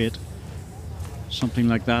anticipate something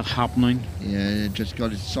like that happening. Yeah, just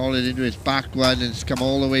got it solid into his back one and it's come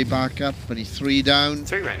all the way back up, but he's 3 down.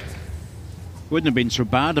 3 red. Wouldn't have been so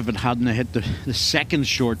bad if it hadn't hit the second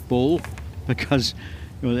short bowl, because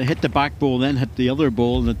they hit the back bowl, then hit the other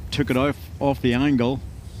bowl that took it off the angle.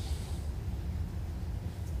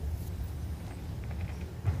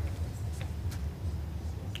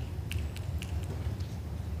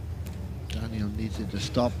 Daniel needs it to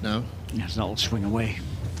stop now. Yes, that'll swing away.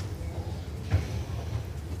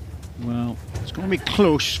 Well, it's going to be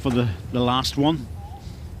close for the last one.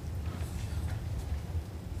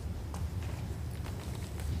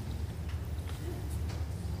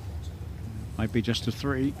 Might be just a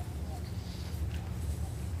 3.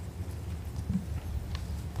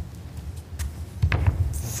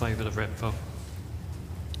 Favour the red bowl.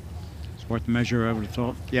 It's worth the measure, I would have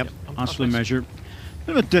thought. Yep, that's the measure.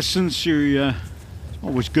 Bit of a distance, it's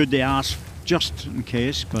always good to ask just in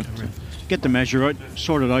case, but get the measure out,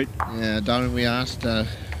 sort it out. Yeah, Darren, we asked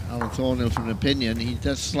Alan Thornhill for an opinion. He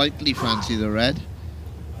does slightly fancy the red.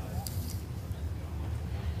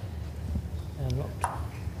 And look.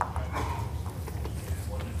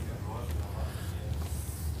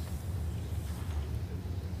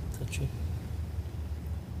 Touchy.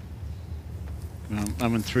 Well, that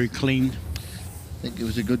went through clean. I think it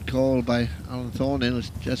was a good call by Alan Thornhill.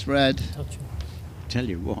 It's just red. Touchy. Tell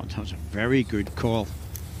you what, that was a very good call,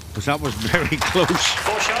 because that was very close.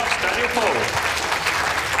 4 shots, Daniel Paul.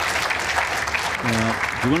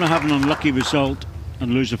 If you want to have an unlucky result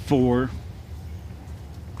and lose a 4,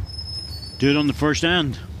 do it on the first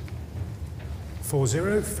end.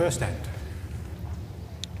 4-0, first end.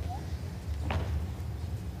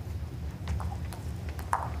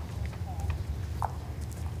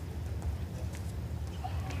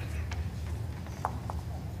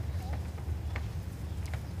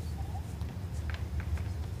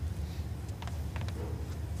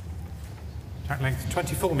 Track length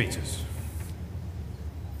 24 metres.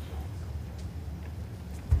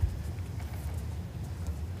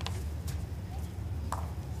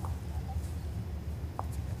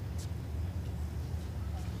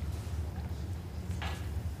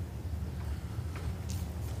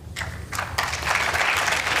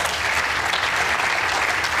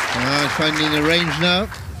 Finding the range now.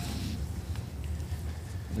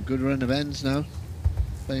 A good run of ends now.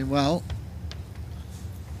 Playing well.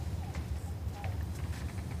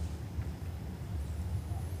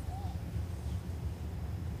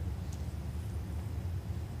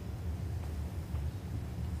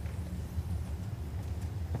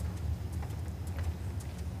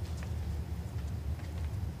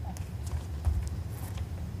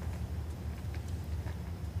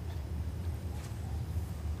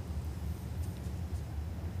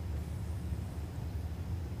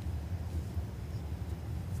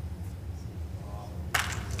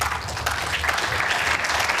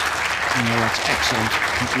 That's excellent.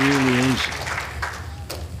 It really is.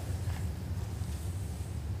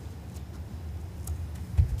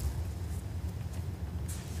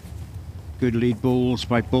 Good lead bowls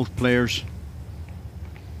by both players.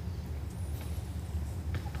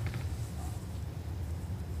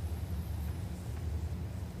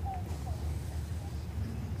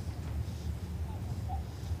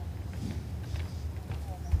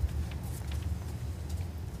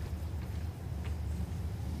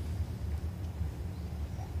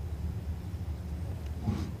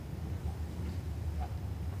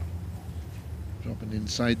 Dropping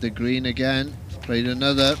inside the green again. Played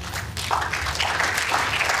another.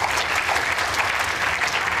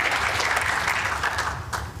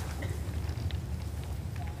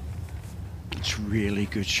 It's really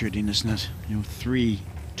good shooting, isn't it? 3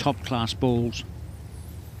 top-class bowls.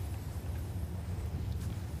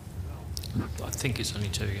 I think it's only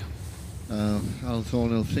 2, yeah. Alan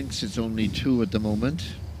Thornhill thinks it's only 2 at the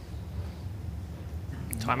moment.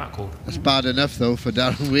 Timeout call. That's bad enough though for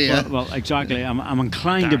Darren Weir. Well, exactly. I'm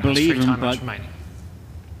inclined to believe him, but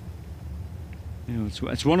You know,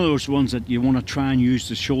 it's one of those ones that you want to try and use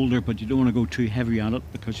the shoulder, but you don't want to go too heavy at it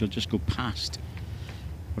because you'll just go past.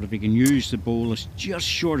 But if you can use the bowl, it's just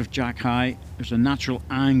short of jack high. There's a natural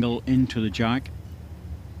angle into the jack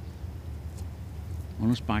on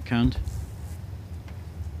his backhand.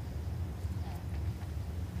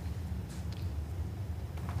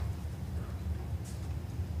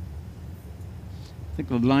 I think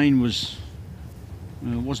the line was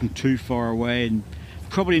wasn't too far away, and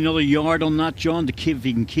probably another yard on that, John, to keep, if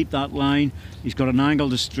he can keep that line. He's got an angle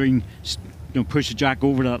to string, push the jack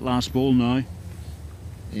over that last ball now.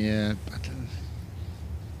 Yeah, but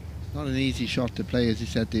not an easy shot to play, as you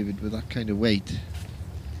said, David, with that kind of weight.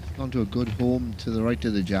 Gone to a good home to the right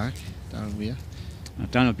of the jack, Darren Weir.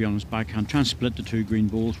 Dan will be on his backhand. Try and split the two green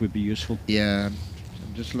balls would be useful. Yeah,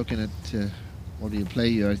 I'm just looking at what do you play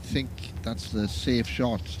here. I think that's the safe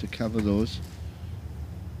shots to cover those.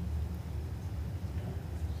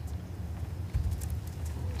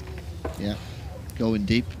 Yeah, going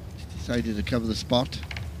deep. Decided to cover the spot.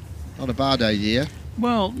 Not a bad idea.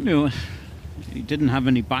 Well, he didn't have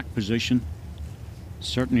any back position.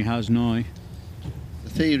 Certainly has now. The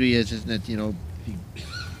theory is, isn't it,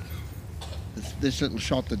 this little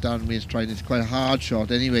shot that Darren Weir's trying is quite a hard shot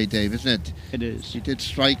anyway, Dave, isn't it? It is. He did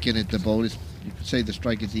strike in it, the ball. You could say the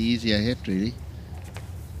strike is the easier hit, really.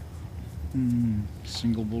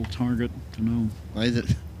 Single ball target, don't know.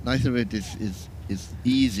 Neither of it is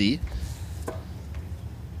easy.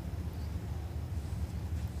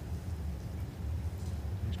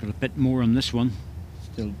 He's got a bit more on this one.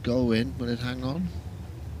 Still going, will it hang on?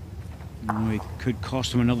 No, it could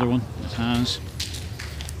cost him another one. It has.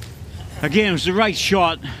 Again, it was the right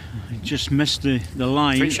shot. He just missed the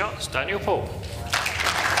line. 3 shots, Daniel Paul.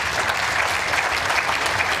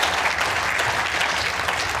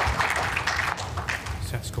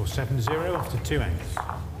 Set score 7-0 after 2 ends.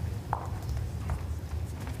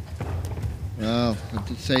 Well, I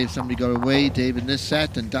did say if somebody got away, Dave, in this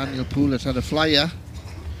set, and Daniel Poole has had a flyer.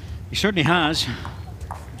 He certainly has.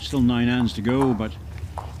 Still 9 hands to go, but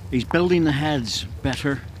he's building the heads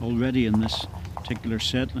better already in this particular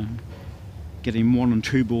set. Getting 1 and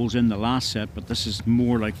 2 balls in the last set, but this is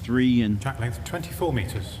more like 3. And Jack length 24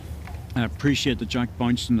 metres. I appreciate the jack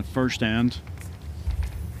bounced in the first end,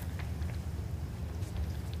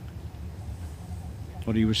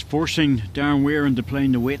 but he was forcing Darren Weir into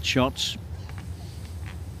playing the weight shots.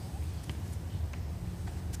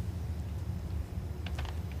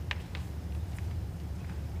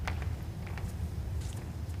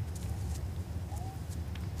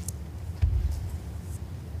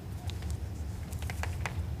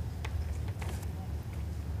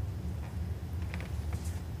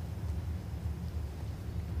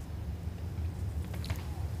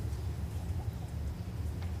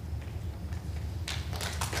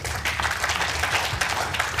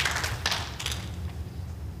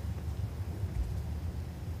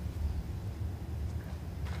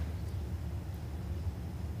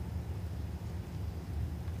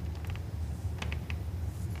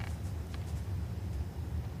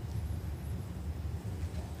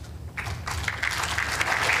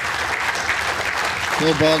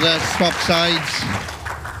 No bother, swap sides.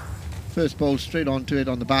 First ball straight onto it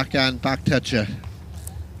on the backhand, back toucher.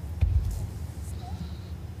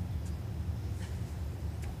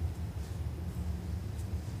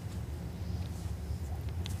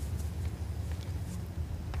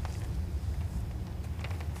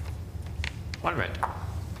 One red.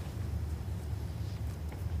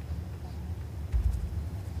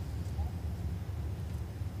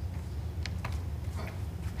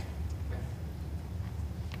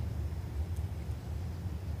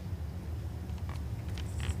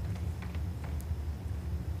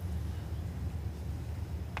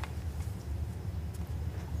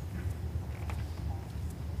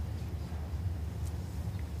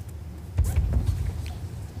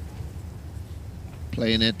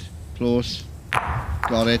 Playing it, close,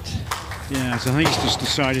 got it. Yeah, so I think he's just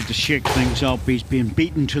decided to shake things up. He's been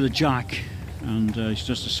beaten to the jack, and he's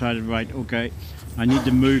just decided, right, okay, I need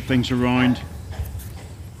to move things around.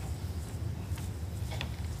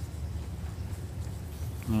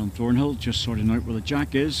 Thornhill just sorting out where the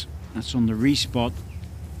jack is. That's on the re-spot.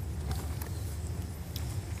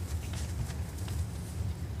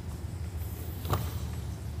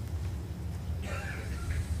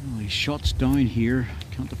 Shots down here,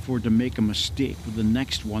 can't afford to make a mistake with the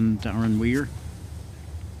next one, Darren Weir.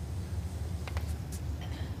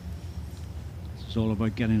 This is all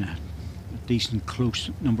about getting a decent close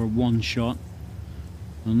number 1 shot.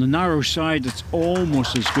 On the narrow side, it's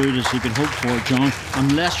almost as good as you could hope for, John,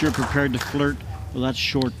 unless you're prepared to flirt with that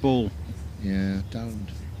short ball. Yeah, Darren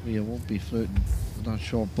Weir won't be flirting with that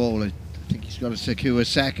short ball. I think he's got to secure a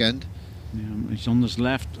second. Yeah, he's on his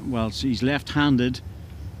left. Well, he's left-handed,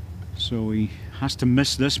 so he has to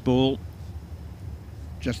miss this ball.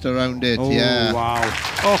 Just around it, Oh, yeah. wow.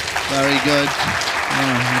 Oh, very good.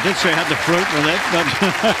 I did say I had to flirt with it, but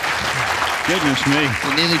goodness me.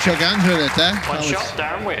 He nearly shook hands with it there. One shot,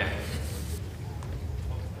 Darren Weir.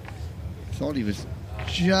 Thought he was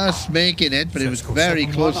just making it, but it was very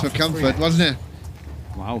close for comfort, wasn't it?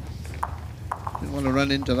 Wow. Didn't want to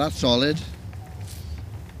run into that solid.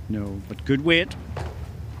 No, but good weight.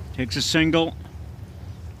 Takes a single.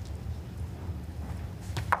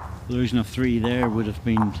 Losing a 3 there would have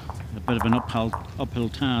been a bit of an uphill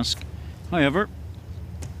task. However,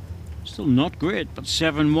 still not great, but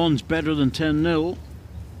 7-1's better than 10-0.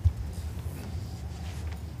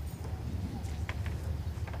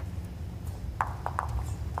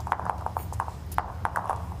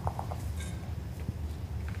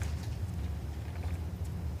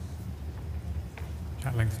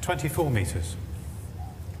 Shot length 24 metres.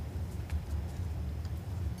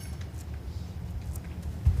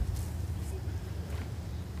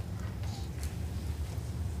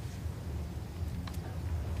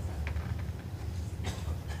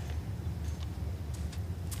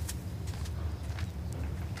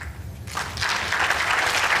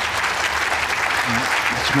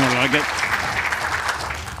 More like it.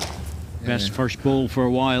 Best first ball for a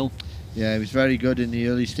while. Yeah, he was very good in the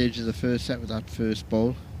early stages of the first set with that first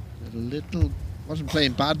ball. Wasn't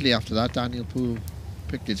playing badly after that. Daniel Poole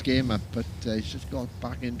picked his game up, but he's just got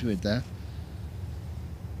back into it there.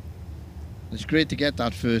 It's great to get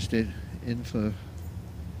that first in for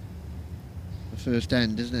the first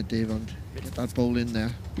end, isn't it, Dave? And get that ball in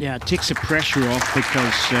there. Yeah, it takes the pressure off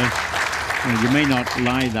because you may not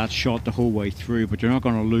lie that shot the whole way through, but you're not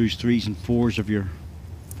going to lose 3s and 4s if you're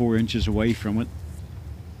 4 inches away from it.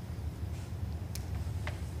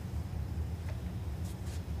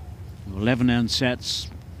 So 11 end sets,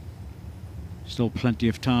 still plenty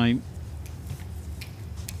of time.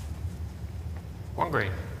 One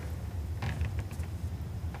green.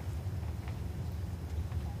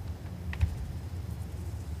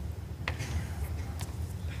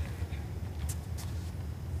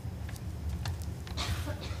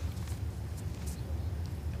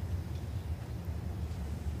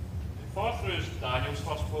 Daniel's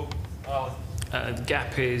first ball, Alan. The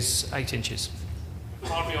gap is 8 inches.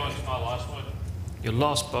 Far beyond my last one. Your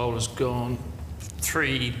last bowl has gone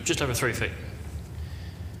just over 3 feet.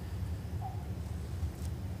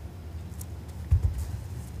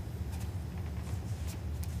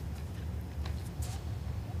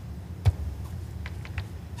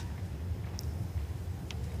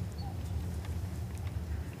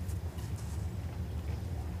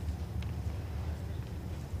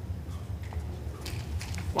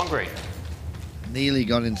 One green. Nearly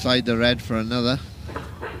got inside the red for another.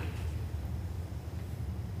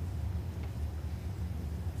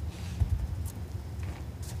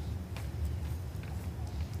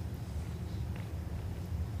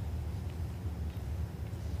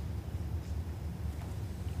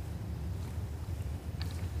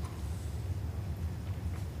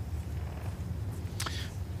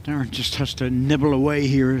 Darren just has to nibble away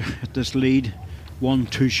here at this lead.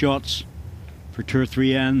 1-2 shots for 2 or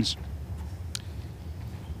 3 ends.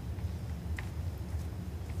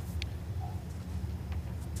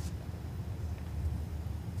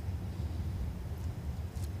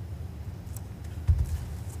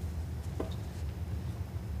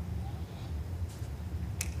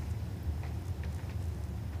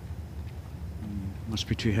 Must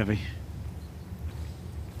be too heavy.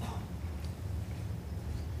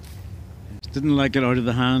 Didn't like it out of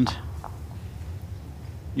the hand.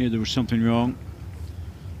 Yeah, there was something wrong.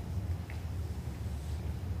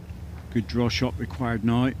 Good draw shot required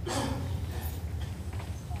now.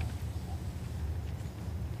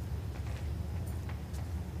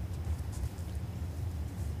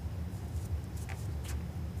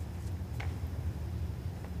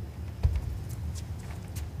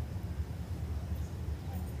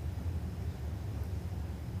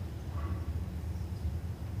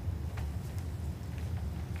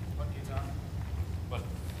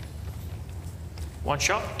 One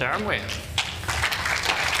shot, Darren Weir.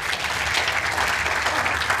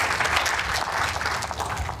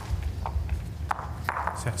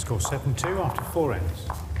 Set score 7-2 after 4 ends.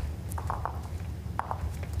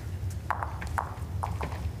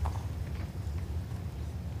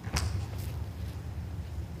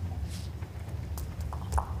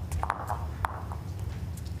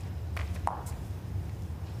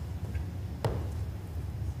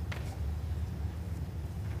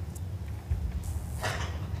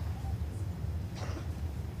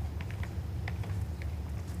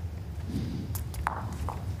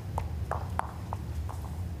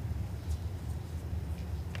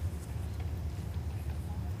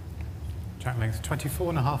 Track length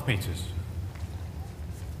 24.5 metres.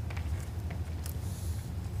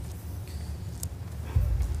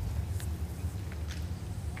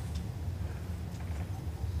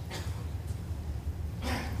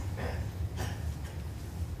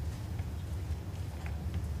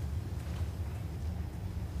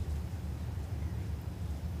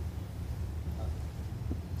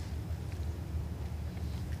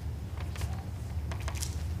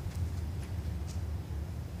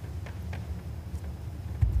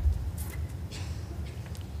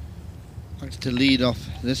 Likes to lead off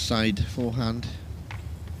this side, forehand.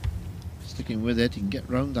 Sticking with it, he can get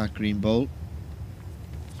round that green ball.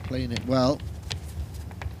 He's playing it well.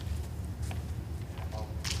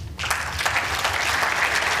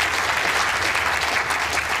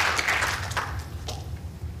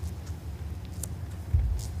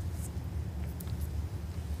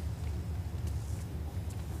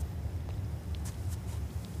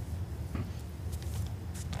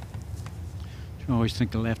 I always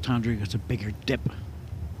think the left-hander gets a bigger dip.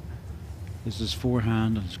 This is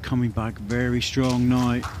forehand and it's coming back very strong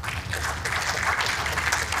now.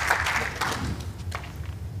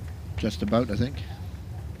 Just about, I think.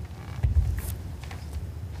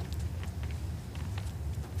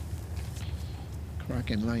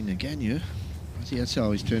 Cracking line again, you. He has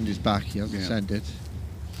always turned his back, he hasn't sent it.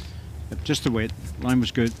 But just the weight, line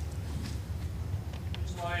was good.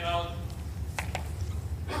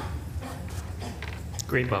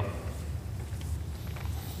 Green ball.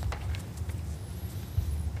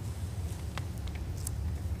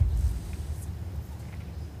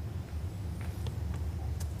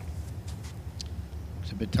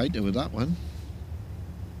 It's a bit tighter with that one.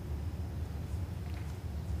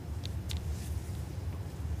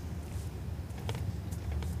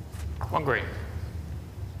 One green.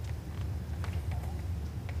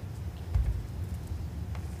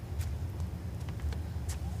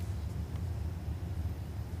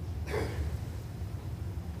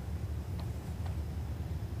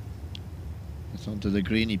 It's onto the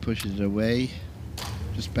green, he pushes it away.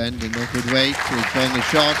 Just bending, no good weight, so he's playing the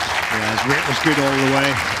shot. Yeah, his weight was good all the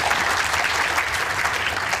way.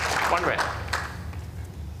 One red.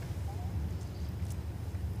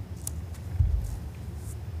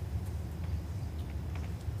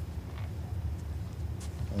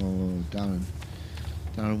 Oh,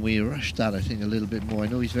 Darren Weir rushed that, I think, a little bit more. I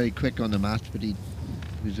know he's very quick on the mat, but he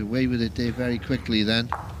was away with it there very quickly then.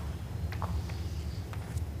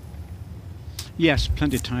 Yes,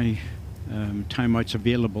 plenty of timeouts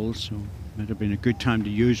available, so might have been a good time to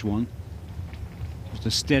use one. Just to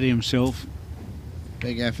steady himself.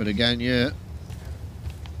 Big effort again, yeah.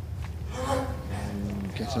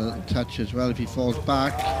 Gets a little touch as well if he falls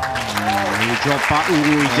back. He dropped back. Oh,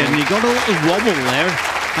 he didn't. He got a little wobble there.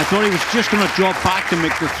 I thought he was just going to drop back to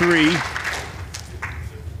make the three.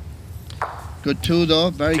 Good two though,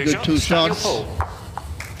 very good two shots.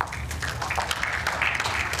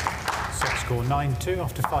 Set score 9-2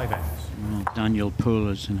 after 5 ends. Well, Daniel Poole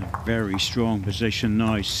is in a very strong position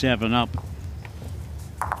now, 7 up.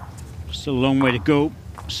 Still a long way to go,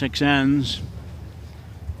 6 ends,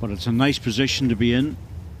 but it's a nice position to be in.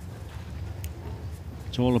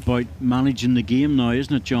 It's all about managing the game now,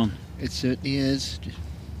 isn't it, John? It certainly is.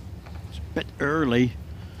 It's a bit early.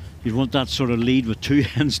 You'd want that sort of lead with 2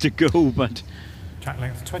 ends to go, but... Track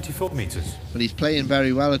length 24 metres. But he's playing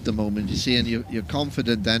very well at the moment, you see, and you're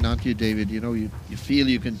confident then, aren't you, David? You know, you feel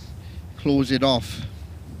you can close it off.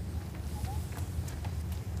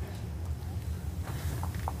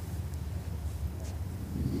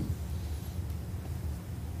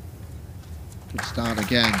 Good start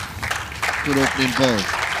again. Good opening ball.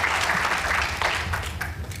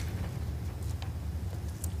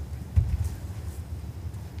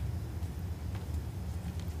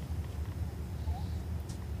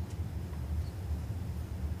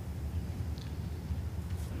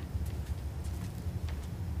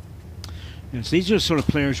 Yes, these are the sort of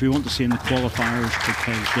players we want to see in the qualifiers,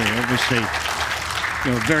 because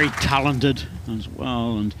they're very talented as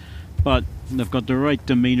well, but they've got the right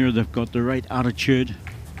demeanour, they've got the right attitude.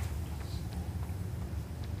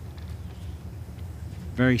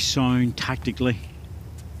 Very sound tactically.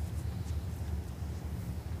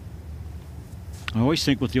 I always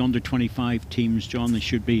think with the under-25 teams, John, they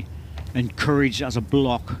should be encouraged as a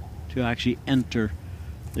block to actually enter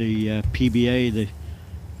the PBA, the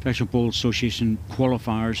Professional Bowl Association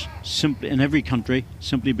qualifiers, simply in every country,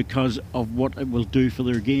 simply because of what it will do for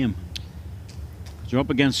their game. They're up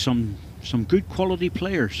against some good quality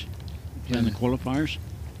players in the qualifiers.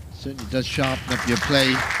 Certainly does sharpen up your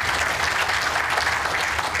play.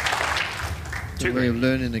 It's a way of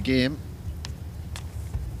learning the game.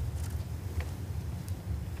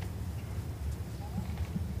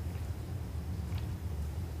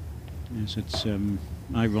 Yes, it's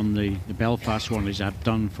I run the Belfast one, as I've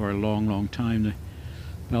done for a long time, the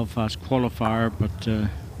Belfast qualifier, but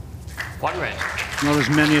One red. not as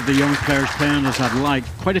many of the young players playing as I'd like.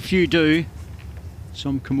 Quite a few do.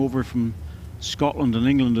 Some come over from Scotland and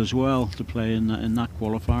England as well to play in that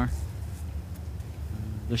qualifier.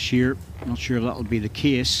 This year, not sure if that'll be the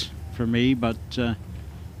case for me, but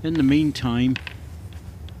in the meantime,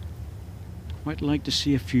 quite like to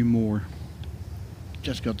see a few more.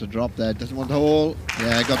 Just got the drop there, doesn't want the hole.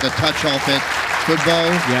 Yeah, got the touch off it. Good ball.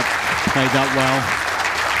 Yep, played that well.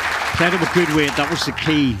 Played it with good weight, that was the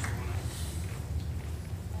key.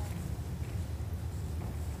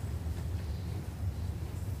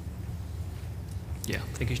 Yeah,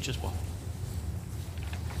 I think he's just one.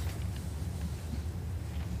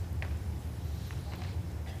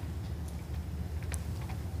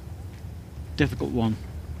 Difficult one.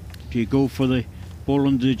 Do you go for the ball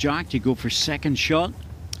under the jack? Do you go for second shot?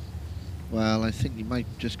 Well, I think he might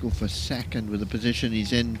just go for second with the position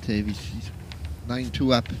he's in. He's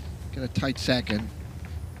 9-2 up. Get a tight second.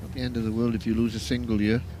 Not the end of the world if you lose a single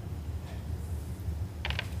here.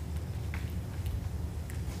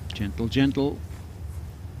 Gentle, gentle.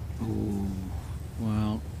 Oh,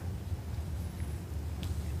 well.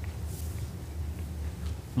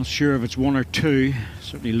 Not sure if it's one or two.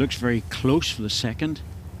 Certainly looks very close for the second.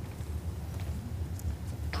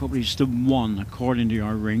 Probably just the one, according to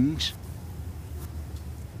our rings.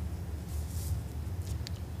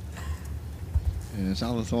 Yes,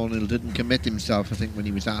 Alan Thornhill didn't commit himself, I think, when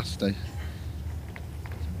he was asked. Must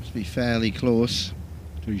be fairly close.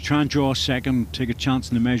 So you try and draw a second, take a chance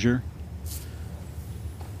in the measure.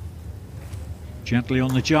 Gently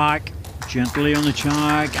on the jack, gently on the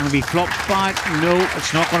jack, and if he flops back, no,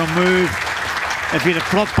 it's not going to move. If he'd have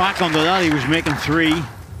flopped back onto that, he was making three.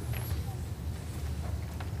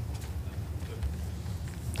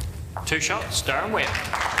 Two shots, Darren Weir.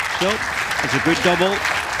 So, it's a good double.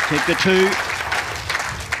 Take the two.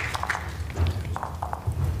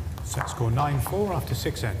 Set score 9-4 after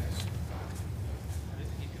 6 ends.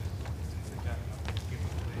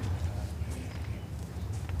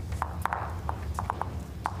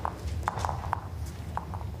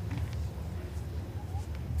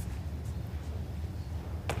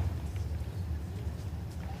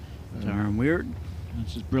 Darren Weir.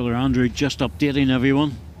 That's his brother Andrew just updating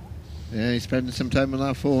everyone. Yeah, he's spending some time on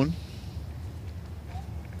that phone.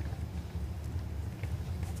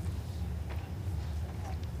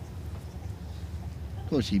 Of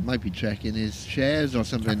course, he might be checking his shares or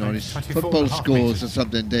something, or his football scores or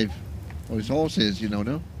something, Dave. Or his horses, you know,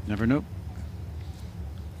 no? Never know.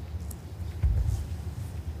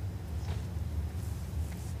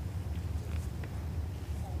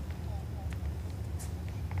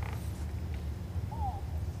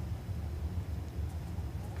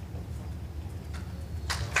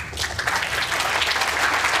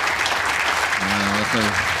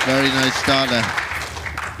 Very nice starter.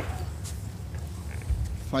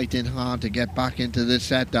 Fighting hard to get back into this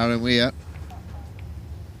set, Darren Weir.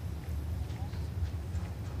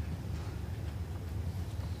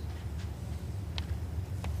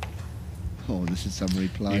 Oh, this is some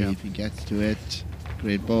reply if he gets to it.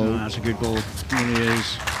 Great ball. No, that's a good ball. It really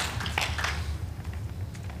is.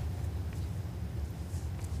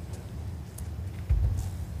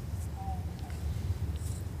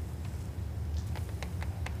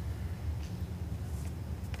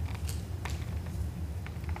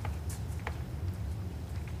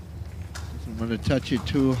 I'm going to touch it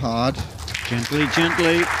too hard. Gently,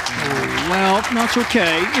 gently. Oh, well, that's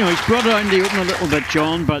okay. You know, he's brought down the open a little bit,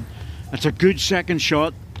 John, but that's a good second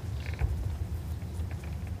shot.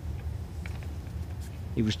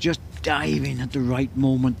 He was just diving at the right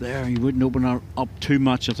moment there. He wouldn't open up too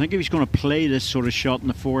much. I think if he's going to play this sort of shot in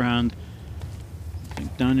the forehand, I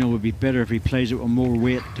think Daniel would be better if he plays it with more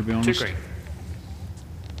weight, to be honest. Too great.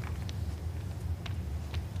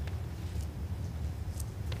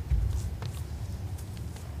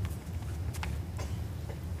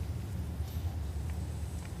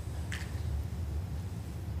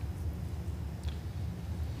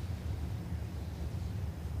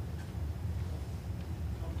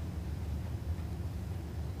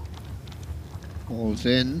 Ball's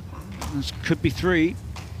in. This could be three.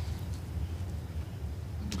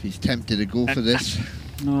 If he's tempted to go for this.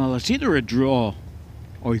 No, it's either a draw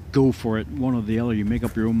or you go for it. One or the other. You make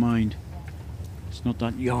up your own mind. It's not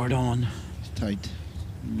that yard on. It's tight.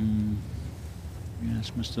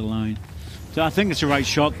 Yes, missed the line. So I think it's the right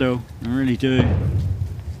shot, though. I really do.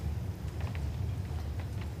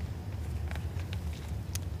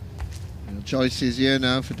 Choices here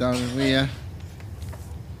now for Darren Weir.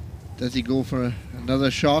 Does he go for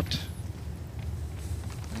another shot?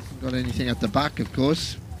 got anything at the back, of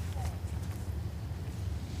course.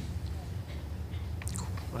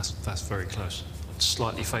 That's very close. I'd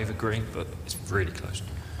slightly favour green, but it's really close.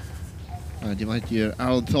 And you might hear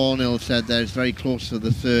Alan Thornhill said there it's very close to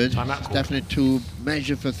the third. Timeout. Definite two,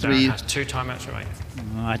 measure for three. Darren has 2 timeouts remaining.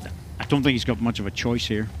 I don't think he's got much of a choice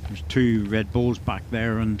here. There's 2 red balls back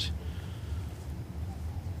there, and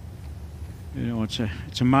you know it's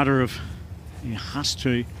a matter of he has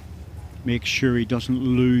to make sure he doesn't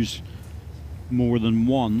lose more than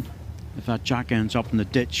 1 if that jack ends up in the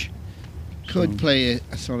ditch. Could play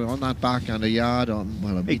a sort of on that backhand a yard on,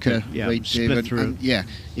 well, a metre weight split through. and yeah,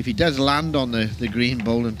 if he does land on the green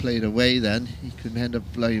ball and play it away, then he could end up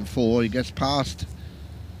laying 4. He gets past.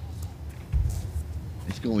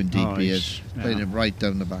 It's going deep. He is playing it right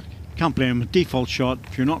down the back. Can't blame him. Default shot.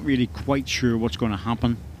 If you're not really quite sure what's going to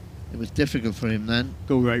happen, it was difficult for him then.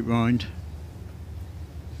 Go right round.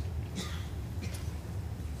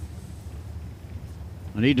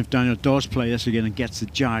 And even if Daniel does play this again and gets the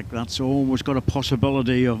jack, that's always got a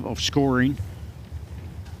possibility of scoring,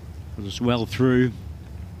 because it's well through.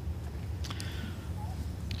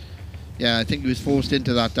 Yeah, I think he was forced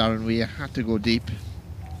into that, Darren. We had to go deep,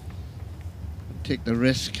 take the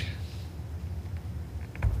risk.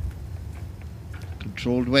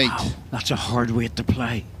 Controlled weight. Wow, that's a hard weight to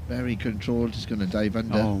play. Very controlled. He's going to dive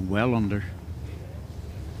under. Oh, well under.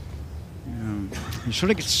 You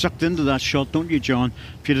sort of get sucked into that shot, don't you, John?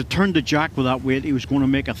 If you'd have turned the jack with that weight, he was going to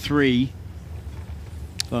make a 3.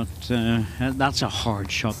 But that's a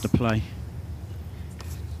hard shot to play.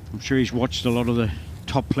 I'm sure he's watched a lot of the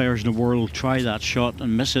top players in the world try that shot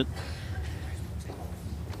and miss it.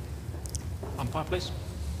 Umpire, please.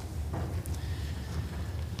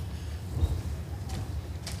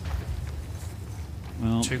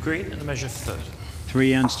 Well, 2 green and a measure for third.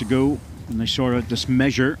 3 ends to go, and they sort out this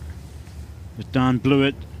measure. But Dan blew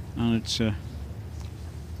it, and it's going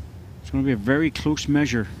to be a very close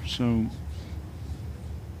measure. So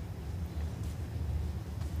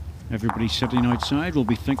everybody sitting outside will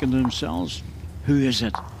be thinking to themselves, who is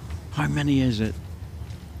it? How many is it?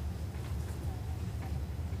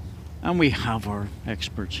 And we have our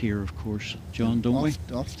experts here, of course, John, don't we?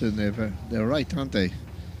 Often they're right, aren't they?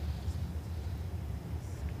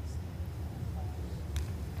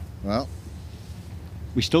 Well,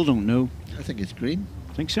 we still don't know. I think it's green.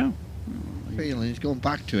 Think so? Feeling he's going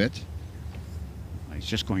back to it. He's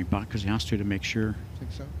just going back because he has to make sure. I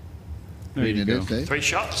think so. There you go. 3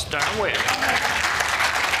 shots, Darren Weir.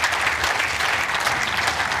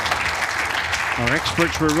 Our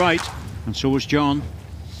experts were right, and so was John.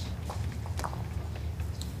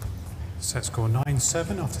 Set score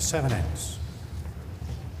 9-7 after 7 ends.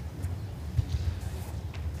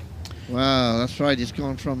 Wow, that's right. It's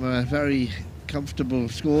gone from a very comfortable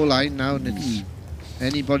scoreline now, and it's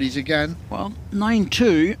anybody's again. Well,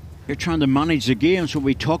 9-2. You're trying to manage the game. That's what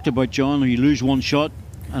we talked about, John. When you lose 1 shot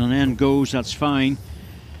and an end goes, that's fine.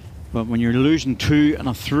 But when you're losing 2 and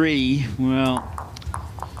a 3, well,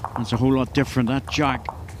 that's a whole lot different. That jack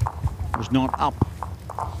was not up,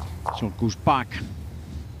 so it goes back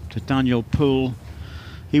to Daniel Poole.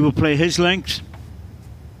 He will play his length,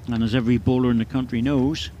 and as every bowler in the country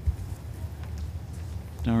knows,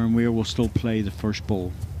 Darren Weir will still play the first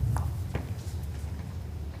ball.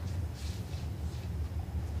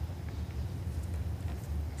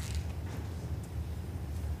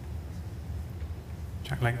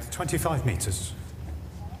 Jack length 25 metres.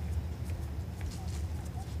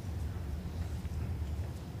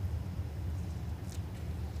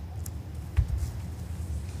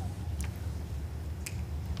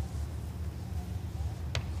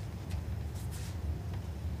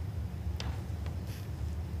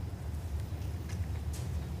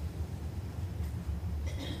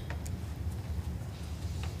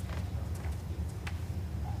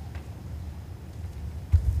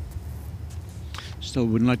 Still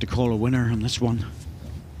wouldn't like to call a winner on this one.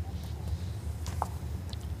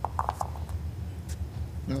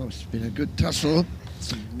 No, it's been a good tussle.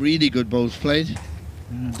 Some really good balls played.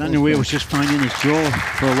 Daniel Weir was just finding his jaw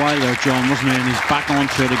for a while there, John, wasn't he? And he's back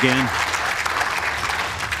onto it again.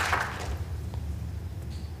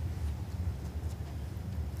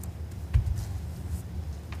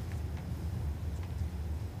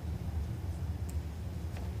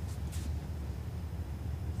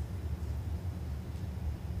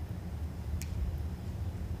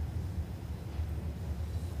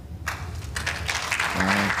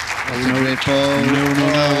 No.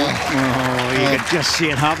 You could just see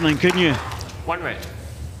it happening, couldn't you? 1 red.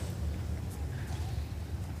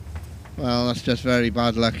 Well, that's just very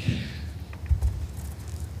bad luck.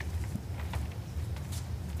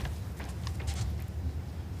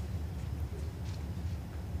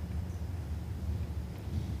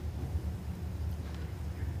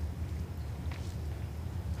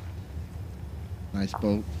 Nice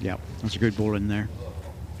ball. Yeah, that's a good ball in there.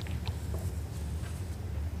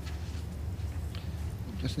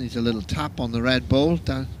 Just needs a little tap on the red ball.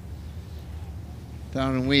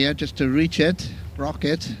 Darren Weir just to reach it, rock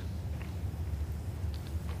it.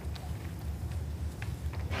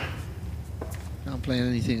 Can't play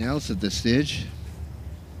anything else at this stage.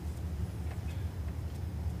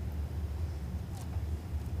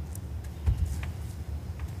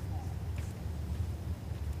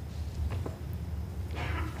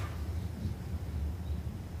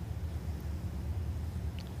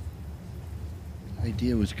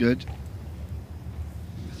 Idea was good.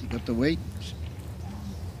 He got the weight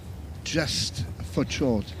just a foot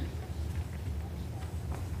short.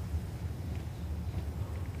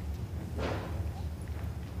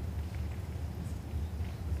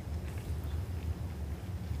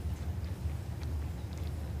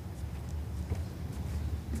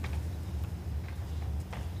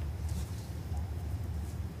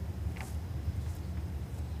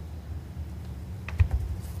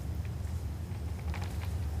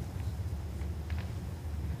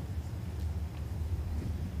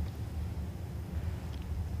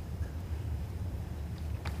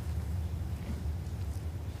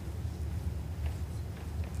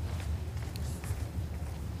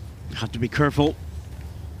 Have to be careful.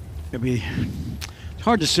 It's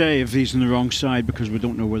hard to say if he's on the wrong side because we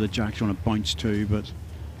don't know where the jack's going to bounce to, but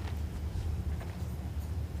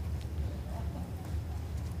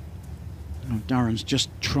Darren's just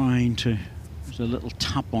trying to. There's a little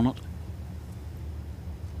tap on it.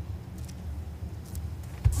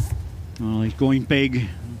 Well, he's going big.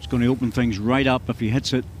 It's going to open things right up if he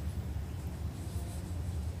hits it.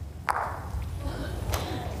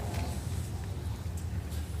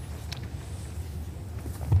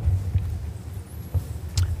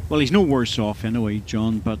 Well, he's no worse off anyway,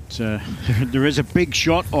 John, but there is a big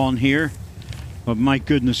shot on here. But my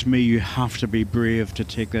goodness me, you have to be brave to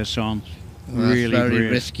take this on. Well, really that's very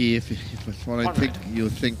brave. risky. If it's what I think you're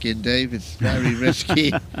thinking, Dave, it's very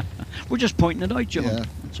risky. We're just pointing it out, John. Yeah.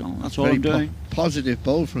 That's all I'm doing. Positive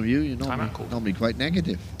ball from you. You're normally quite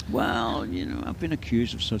negative. Well, you know, I've been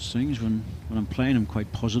accused of such things when I'm playing. I'm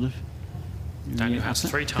quite positive. Daniel has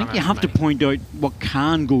 3 times. I think you have to point out what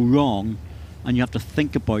can go wrong, and you have to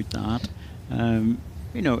think about that.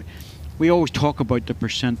 You know, we always talk about the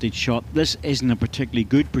percentage shot. This isn't a particularly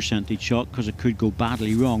good percentage shot because it could go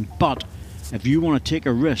badly wrong. But if you want to take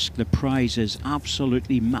a risk, the prize is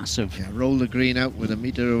absolutely massive. Yeah, roll the green out with a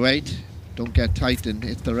metre of weight. Don't get tight and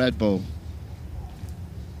hit the red ball.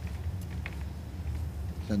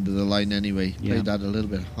 Under the line anyway. Yeah. Played that a little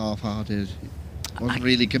bit half-hearted. Wasn't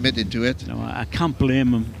really committed to it. No, I can't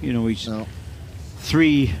blame him. You know, he's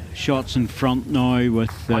 3 shots in front now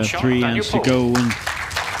with 3 ends to go.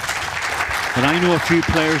 But I know a few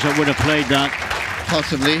players that would have played that.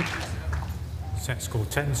 Possibly. Set score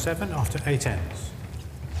 10-7 after 8 ends.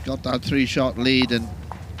 Got that 3-shot lead and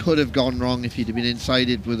could have gone wrong if he'd have been inside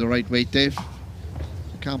it with the right weight, Dave.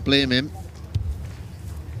 I can't blame him.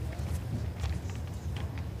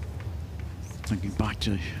 Thinking back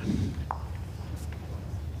to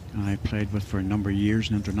I played with for a number of years,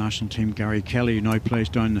 an international team, Gary Kelly, who now plays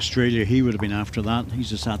down in Australia. He would have been after that. He's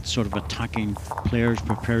just that sort of attacking players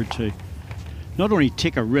prepared to not only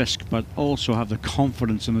take a risk but also have the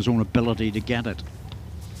confidence in his own ability to get it.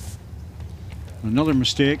 Another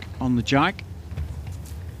mistake on the jack.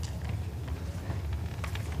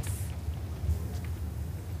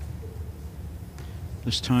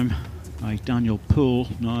 This time by Daniel Poole.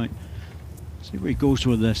 Now, see where he goes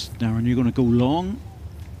with this, Darren. You're going to go long.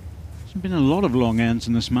 There's been a lot of long ends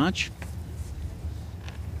in this match.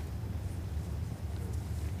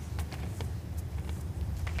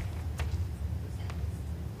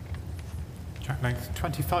 Jack length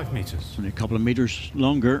 25 metres. Only a couple of metres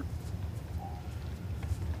longer.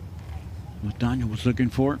 What Daniel was looking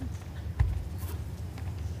for.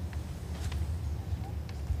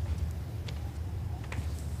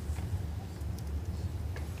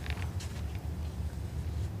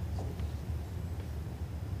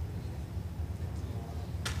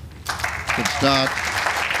 Good start.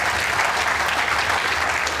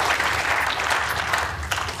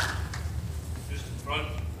 Just in front.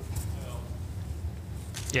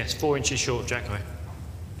 Yes, 4 inches short, Jacko.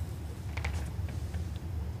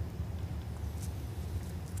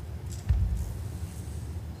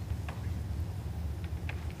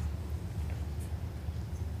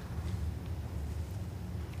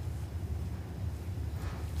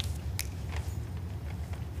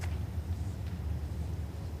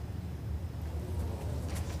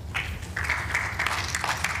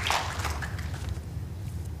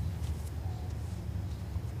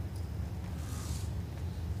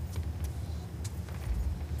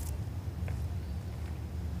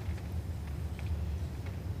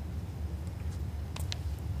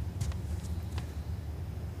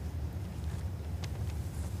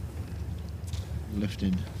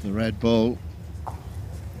 Lifting the red ball.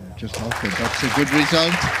 Just off it. That's a good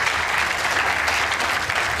result.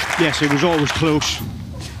 Yes, it was always close.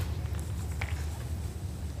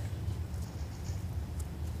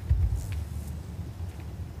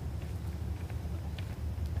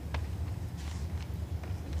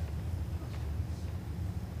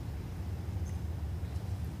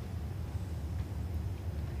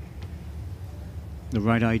 The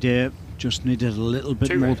right idea, just needed a little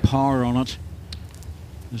bit more power on it.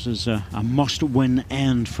 This is a must-win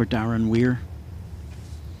end for Darren Weir.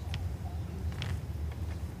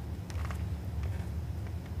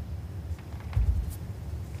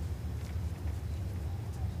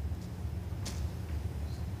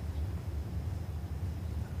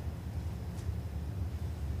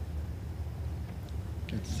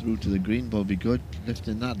 Gets through to the green ball, be good.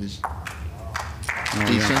 Lifting that is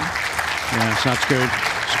decent. Yes, that's good,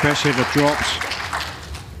 especially if it drops.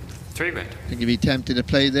 3 red. Think you'd be tempted to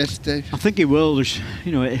play this, Dave? I think he will. There's,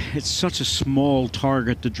 you know, it's such a small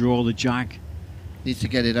target to draw the jack. Needs to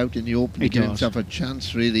get it out in the open to give himself a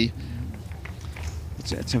chance, really.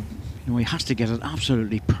 It's a, you know, he has to get it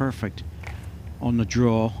absolutely perfect on the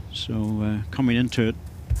draw. So coming into it,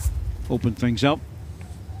 open things up.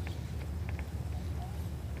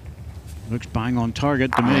 Looks bang on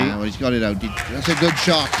target to me. Yeah, well, he's got it out. That's a good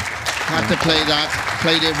shot. Had to play that.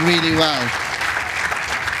 Played it really well.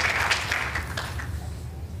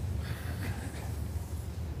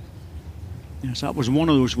 Yes, that was one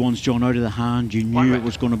of those ones, John, out of the hand. You knew it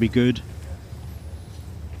was going to be good.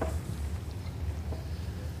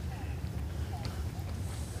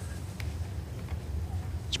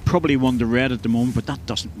 It's probably one to red at the moment, but that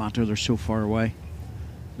doesn't matter. They're so far away.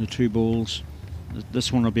 The two balls.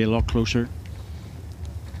 This one will be a lot closer.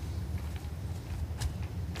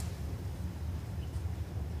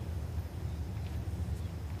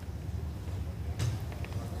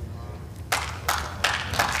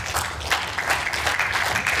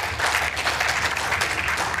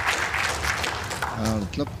 Well,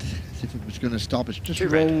 it looked as if it was going to stop. It's just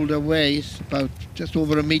rolled away. It's about just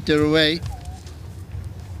over a metre away.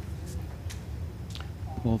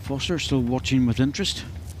 Paul Foster still watching with interest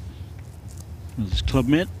with his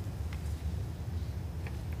clubmate.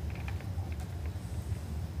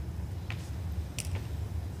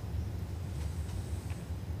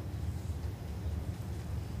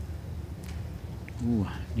 Ooh,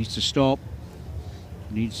 needs to stop.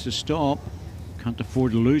 Needs to stop. Can't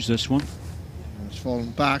afford to lose this one. It's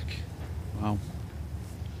fallen back. Wow.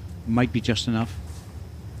 Might be just enough.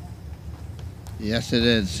 Yes, it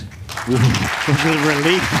is. Ooh, there was a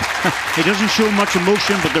relief. He doesn't show much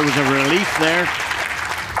emotion, but there was a relief there.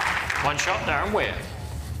 One shot, Darren Weir.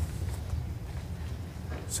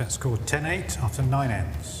 Set score 10-8 after 9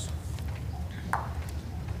 ends.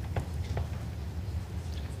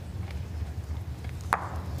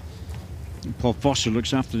 And Paul Foster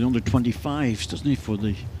looks after the under-25s, doesn't he, for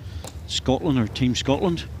the Scotland or Team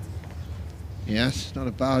Scotland? Yes, not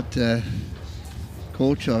a bad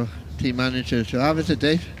coach or team manager to have, is it,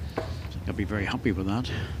 Dave? I think I'd be very happy with that.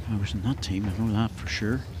 If I was in that team, I know that for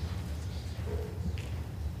sure.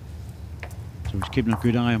 So he's keeping a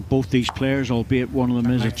good eye on both these players, albeit one of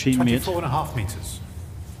them is a teammate. 24.5 metres.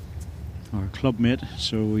 Or a clubmate,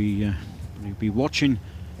 so he'll be watching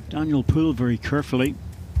Daniel Poole very carefully.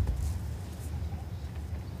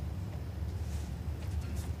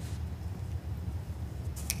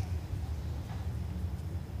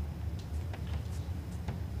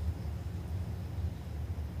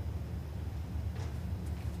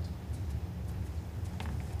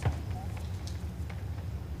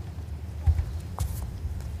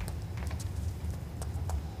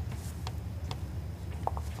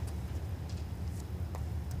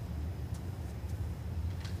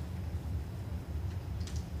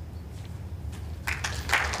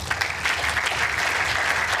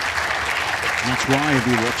 That's why I'll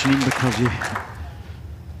be watching him, because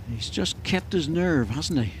he's just kept his nerve,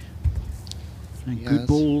 hasn't he? And good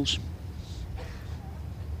balls.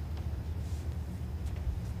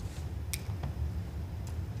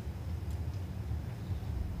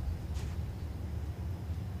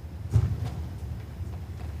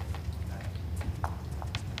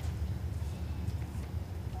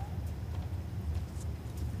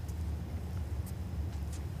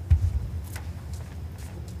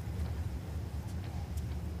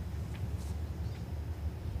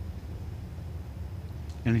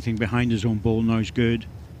 Anything behind his own ball now is good.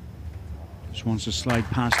 Just wants to slide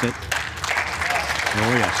past it.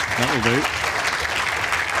 Oh yes, that'll do.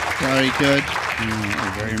 Very good.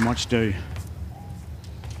 That'll very much do.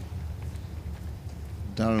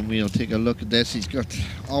 Darren Weir will take a look at this. He's got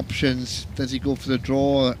options. Does he go for the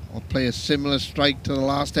draw or play a similar strike to the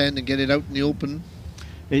last end and get it out in the open?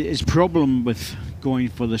 His problem with going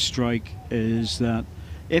for the strike is that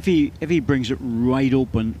if he brings it right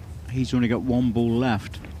open, he's only got one ball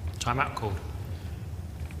left. Timeout called.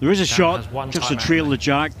 There is a Darren shot has one just to timeout trail the left.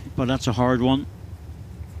 jack, but that's a hard one.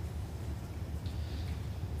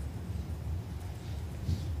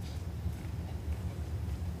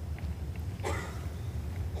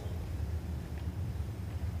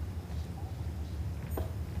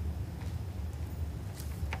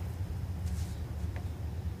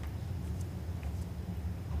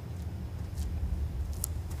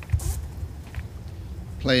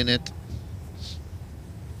 Playing it.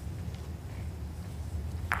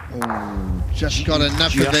 Oh, just got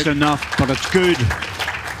enough of it. Just enough, but it's good.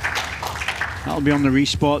 That'll be on the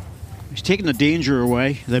respot. He's taking the danger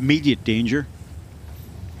away, the immediate danger.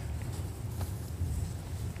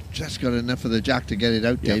 Just got enough of the jack to get it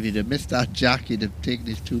out, Yep. Dave. He'd have missed that jack, he'd have taken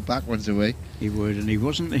his two back ones away. He would, and he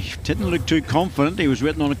didn't look too confident. He was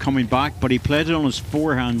waiting on it coming back, but he played it on his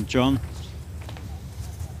forehand, John.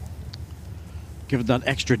 Give it that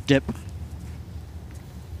extra dip.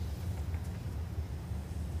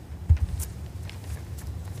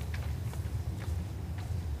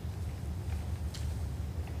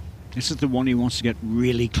 This is the one he wants to get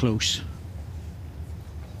really close.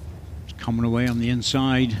 It's coming away on the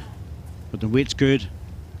inside, but the weight's good.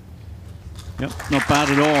 Yep, not bad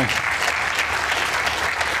at all.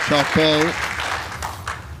 Shot ball.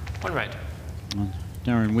 One red. And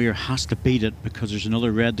Darren Weir has to beat it because there's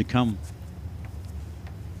another red to come.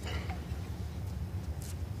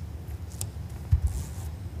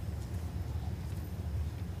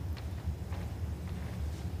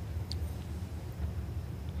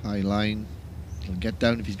 High line. He'll get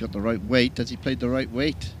down if he's got the right weight. Does he play the right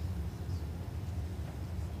weight?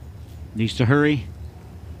 Needs to hurry.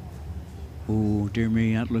 Oh, dear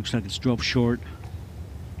me, that looks like it's dropped short.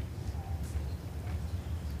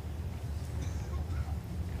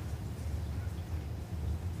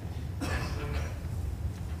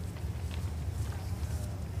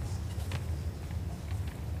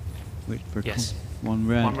 Wait for Yes. one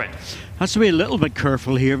red. One red. Has to be a little bit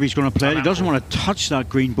careful here if he's going to play it. He Timeout doesn't ball. want to touch that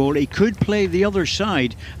green ball. He could play the other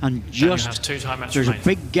side and Daniel has just... two timeouts There's a remaining.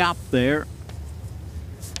 big gap there.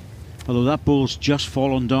 Although that ball's just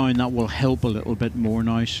fallen down, that will help a little bit more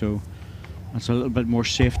now, so that's a little bit more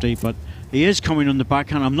safety. But he is coming on the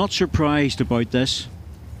backhand. I'm not surprised about this.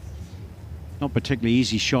 Not particularly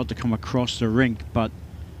easy shot to come across the rink, but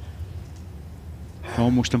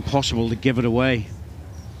almost impossible to give it away.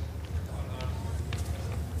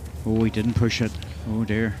 Oh, he didn't push it. Oh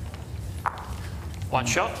dear. One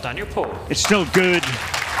shot, Daniel Paul. It's still good.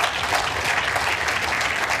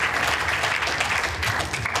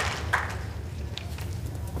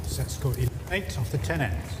 Set score 8 off the 10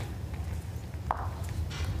 ends.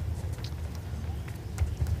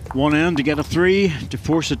 One end to get a 3 to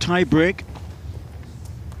force a tie break.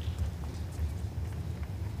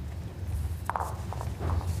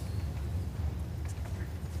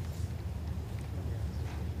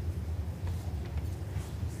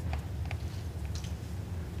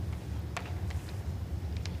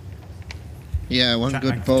 Yeah, one Jack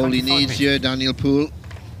good Knight, bowl he 25 needs meters. here, Daniel Poole.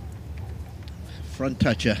 Front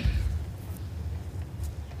toucher.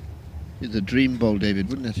 It's a dream bowl, David,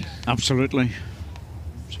 wouldn't it? Absolutely.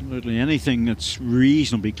 Absolutely. Anything that's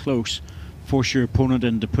reasonably close, force your opponent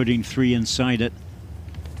into putting 3 inside it.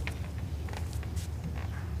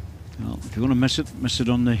 Well, if you want to miss it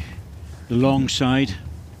on the long side.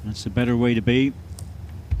 That's the better way to be.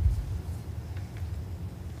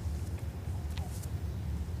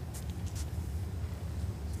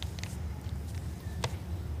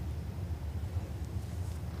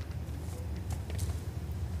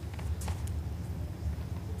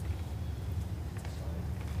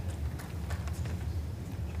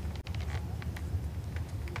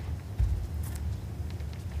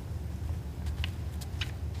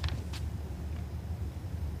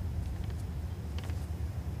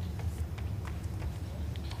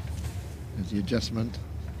 There's the adjustment.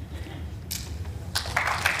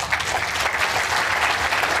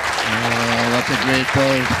 Oh, that's a great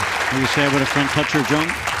ball. What do you say about a front toucher, John?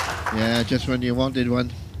 Yeah, just when you wanted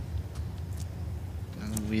one.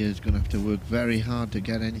 Darren Weir is going to have to work very hard to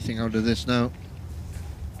get anything out of this now.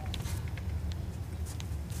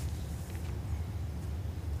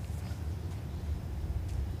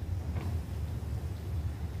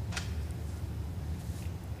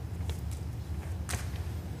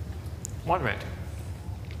 One red.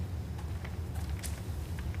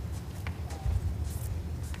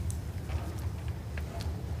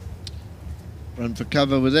 Run for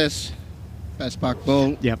cover with this. Best back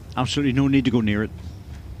ball. Yep, absolutely no need to go near it.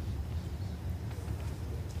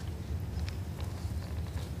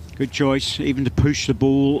 Good choice, even to push the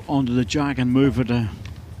ball onto the jack and move it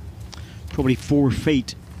probably 4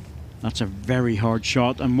 feet. That's a very hard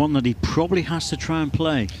shot, and one that he probably has to try and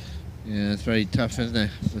play. Yeah, it's very tough, isn't it?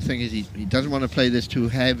 The thing is, he doesn't want to play this too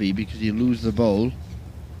heavy because you lose the ball,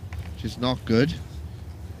 which is not good.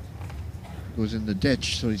 Goes in the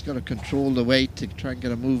ditch, so he's got to control the weight to try and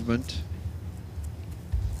get a movement.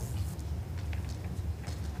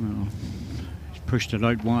 Well, he's pushed it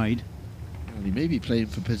out wide. Well, he may be playing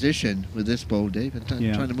for position with this ball, Dave, and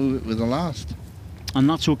trying to move it with the last. And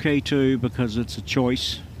that's okay too, because it's a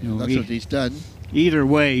choice. You know, that's what he's done. Either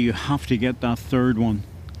way, you have to get that third one.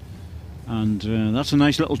 And that's a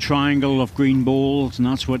nice little triangle of green balls, and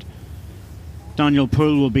that's what Daniel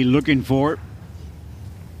Poole will be looking for.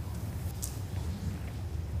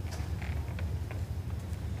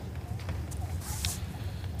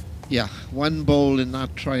 Yeah, one ball in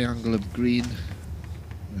that triangle of green.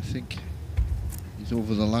 I think he's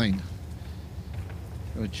over the line.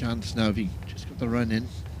 Got a chance now if he just got the run in.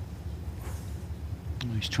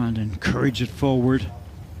 He's trying to encourage it forward.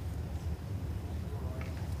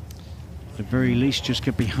 At the very least, just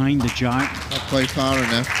get behind the jack. Not quite far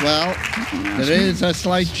enough. Well, there is a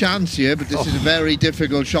slight chance here, but this is a very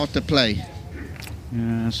difficult shot to play.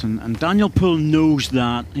 Yes, and Daniel Poole knows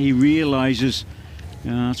that. He realises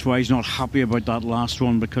that's why he's not happy about that last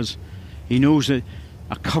one, because he knows that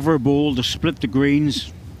a cover ball to split the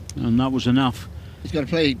greens, and that was enough. He's got to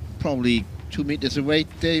play probably 2 meters away,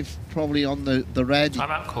 Dave, probably on the red.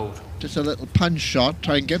 Timeout called. Just a little punch shot,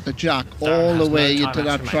 try and get the jack all the way into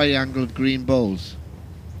that triangle of green balls.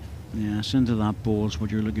 Yes, into that ball is what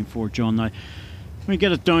you're looking for, John. Now, when we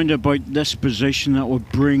get it down to about this position, that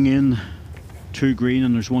would bring in 2 green,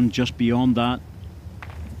 and there's one just beyond that.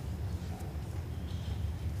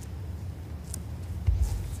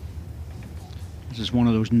 This is one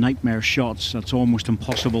of those nightmare shots that's almost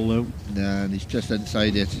impossible, though. Nah, and he's just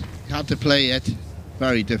inside it. He had to play it.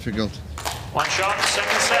 Very difficult. One shot,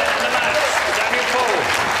 second set in the match for Daniel Poole.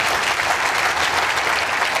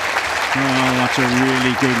 Well, that's a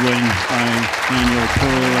really good win by Daniel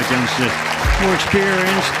Poole against the more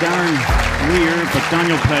experienced Darren Weir, but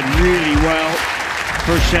Daniel played really well.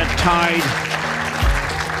 First set tied.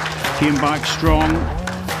 Came back strong.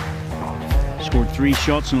 Scored 3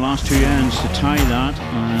 shots in the last 2 ends to tie that,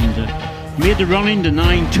 and made the running to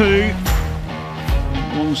 9-2.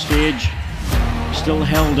 At one stage, still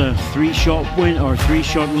held a 3-shot win or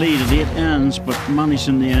 3-shot lead at 8 ends, but managed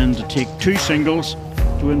in the end to take 2 singles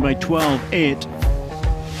to win by 12-8.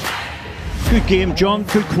 Good game, John.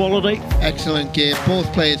 Good quality. Excellent game.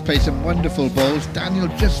 Both players played some wonderful balls. Daniel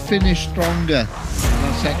just finished stronger in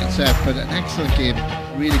our second set, but an excellent game.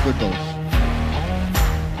 Really good balls.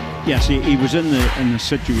 Yes, he was in the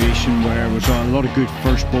situation where there was a lot of good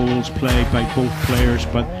first balls played by both players,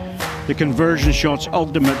 but the conversion shots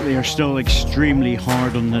ultimately are still extremely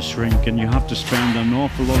hard on this rink, and you have to spend an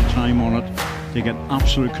awful lot of time on it to get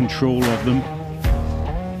absolute control of them.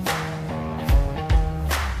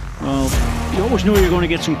 Well, you always know you're going to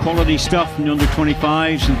get some quality stuff in the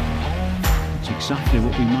under-25s, and that's exactly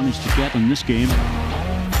what we managed to get in this game.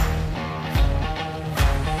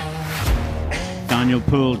 Daniel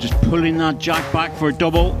Poole just pulling that jack back for a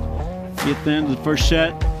double at the end of the first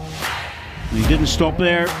set. And he didn't stop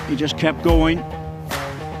there, he just kept going.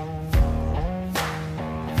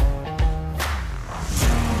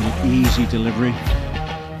 An easy delivery.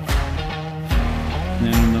 And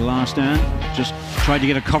then in the last end, just tried to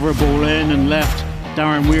get a cover ball in and left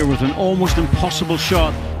Darren Weir with an almost impossible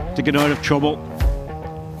shot to get out of trouble.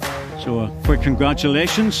 So a quick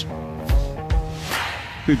congratulations.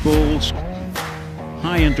 Good balls.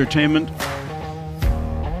 High entertainment.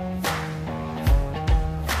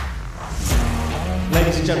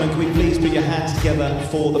 Ladies and gentlemen, can we please put your hands together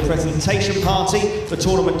for the presentation party, the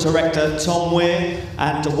tournament director Tom Weir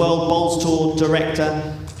and the World Bowls Tour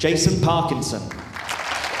director Jason Parkinson.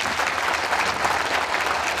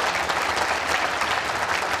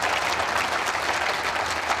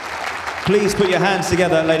 Please put your hands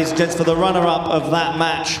together, ladies and gents, for the runner-up of that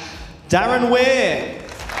match, Darren Weir.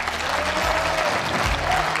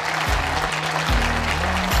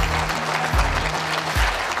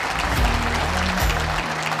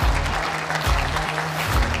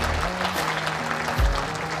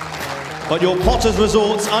 But your Potters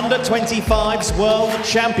Resorts Under-25s World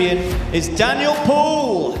Champion is Daniel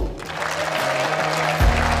Poole.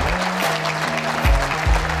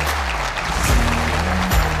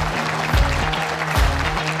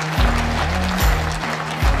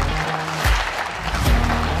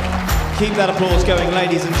 keep that applause going,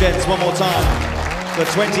 ladies and gents, one more time. The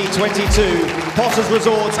 2022 Potters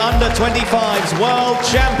Resorts Under-25s World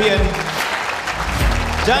Champion,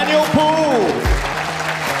 Daniel Poole.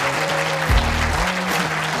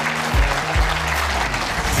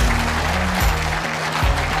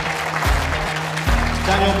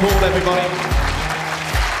 Daniel Poole, everybody.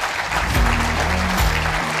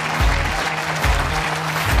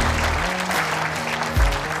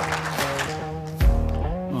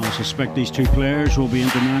 I suspect these two players will be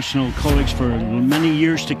international colleagues for many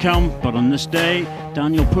years to come, but on this day,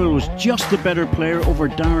 Daniel Poole was just the better player over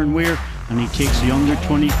Darren Weir, and he takes the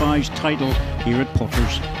Under-25s title here at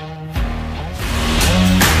Potters.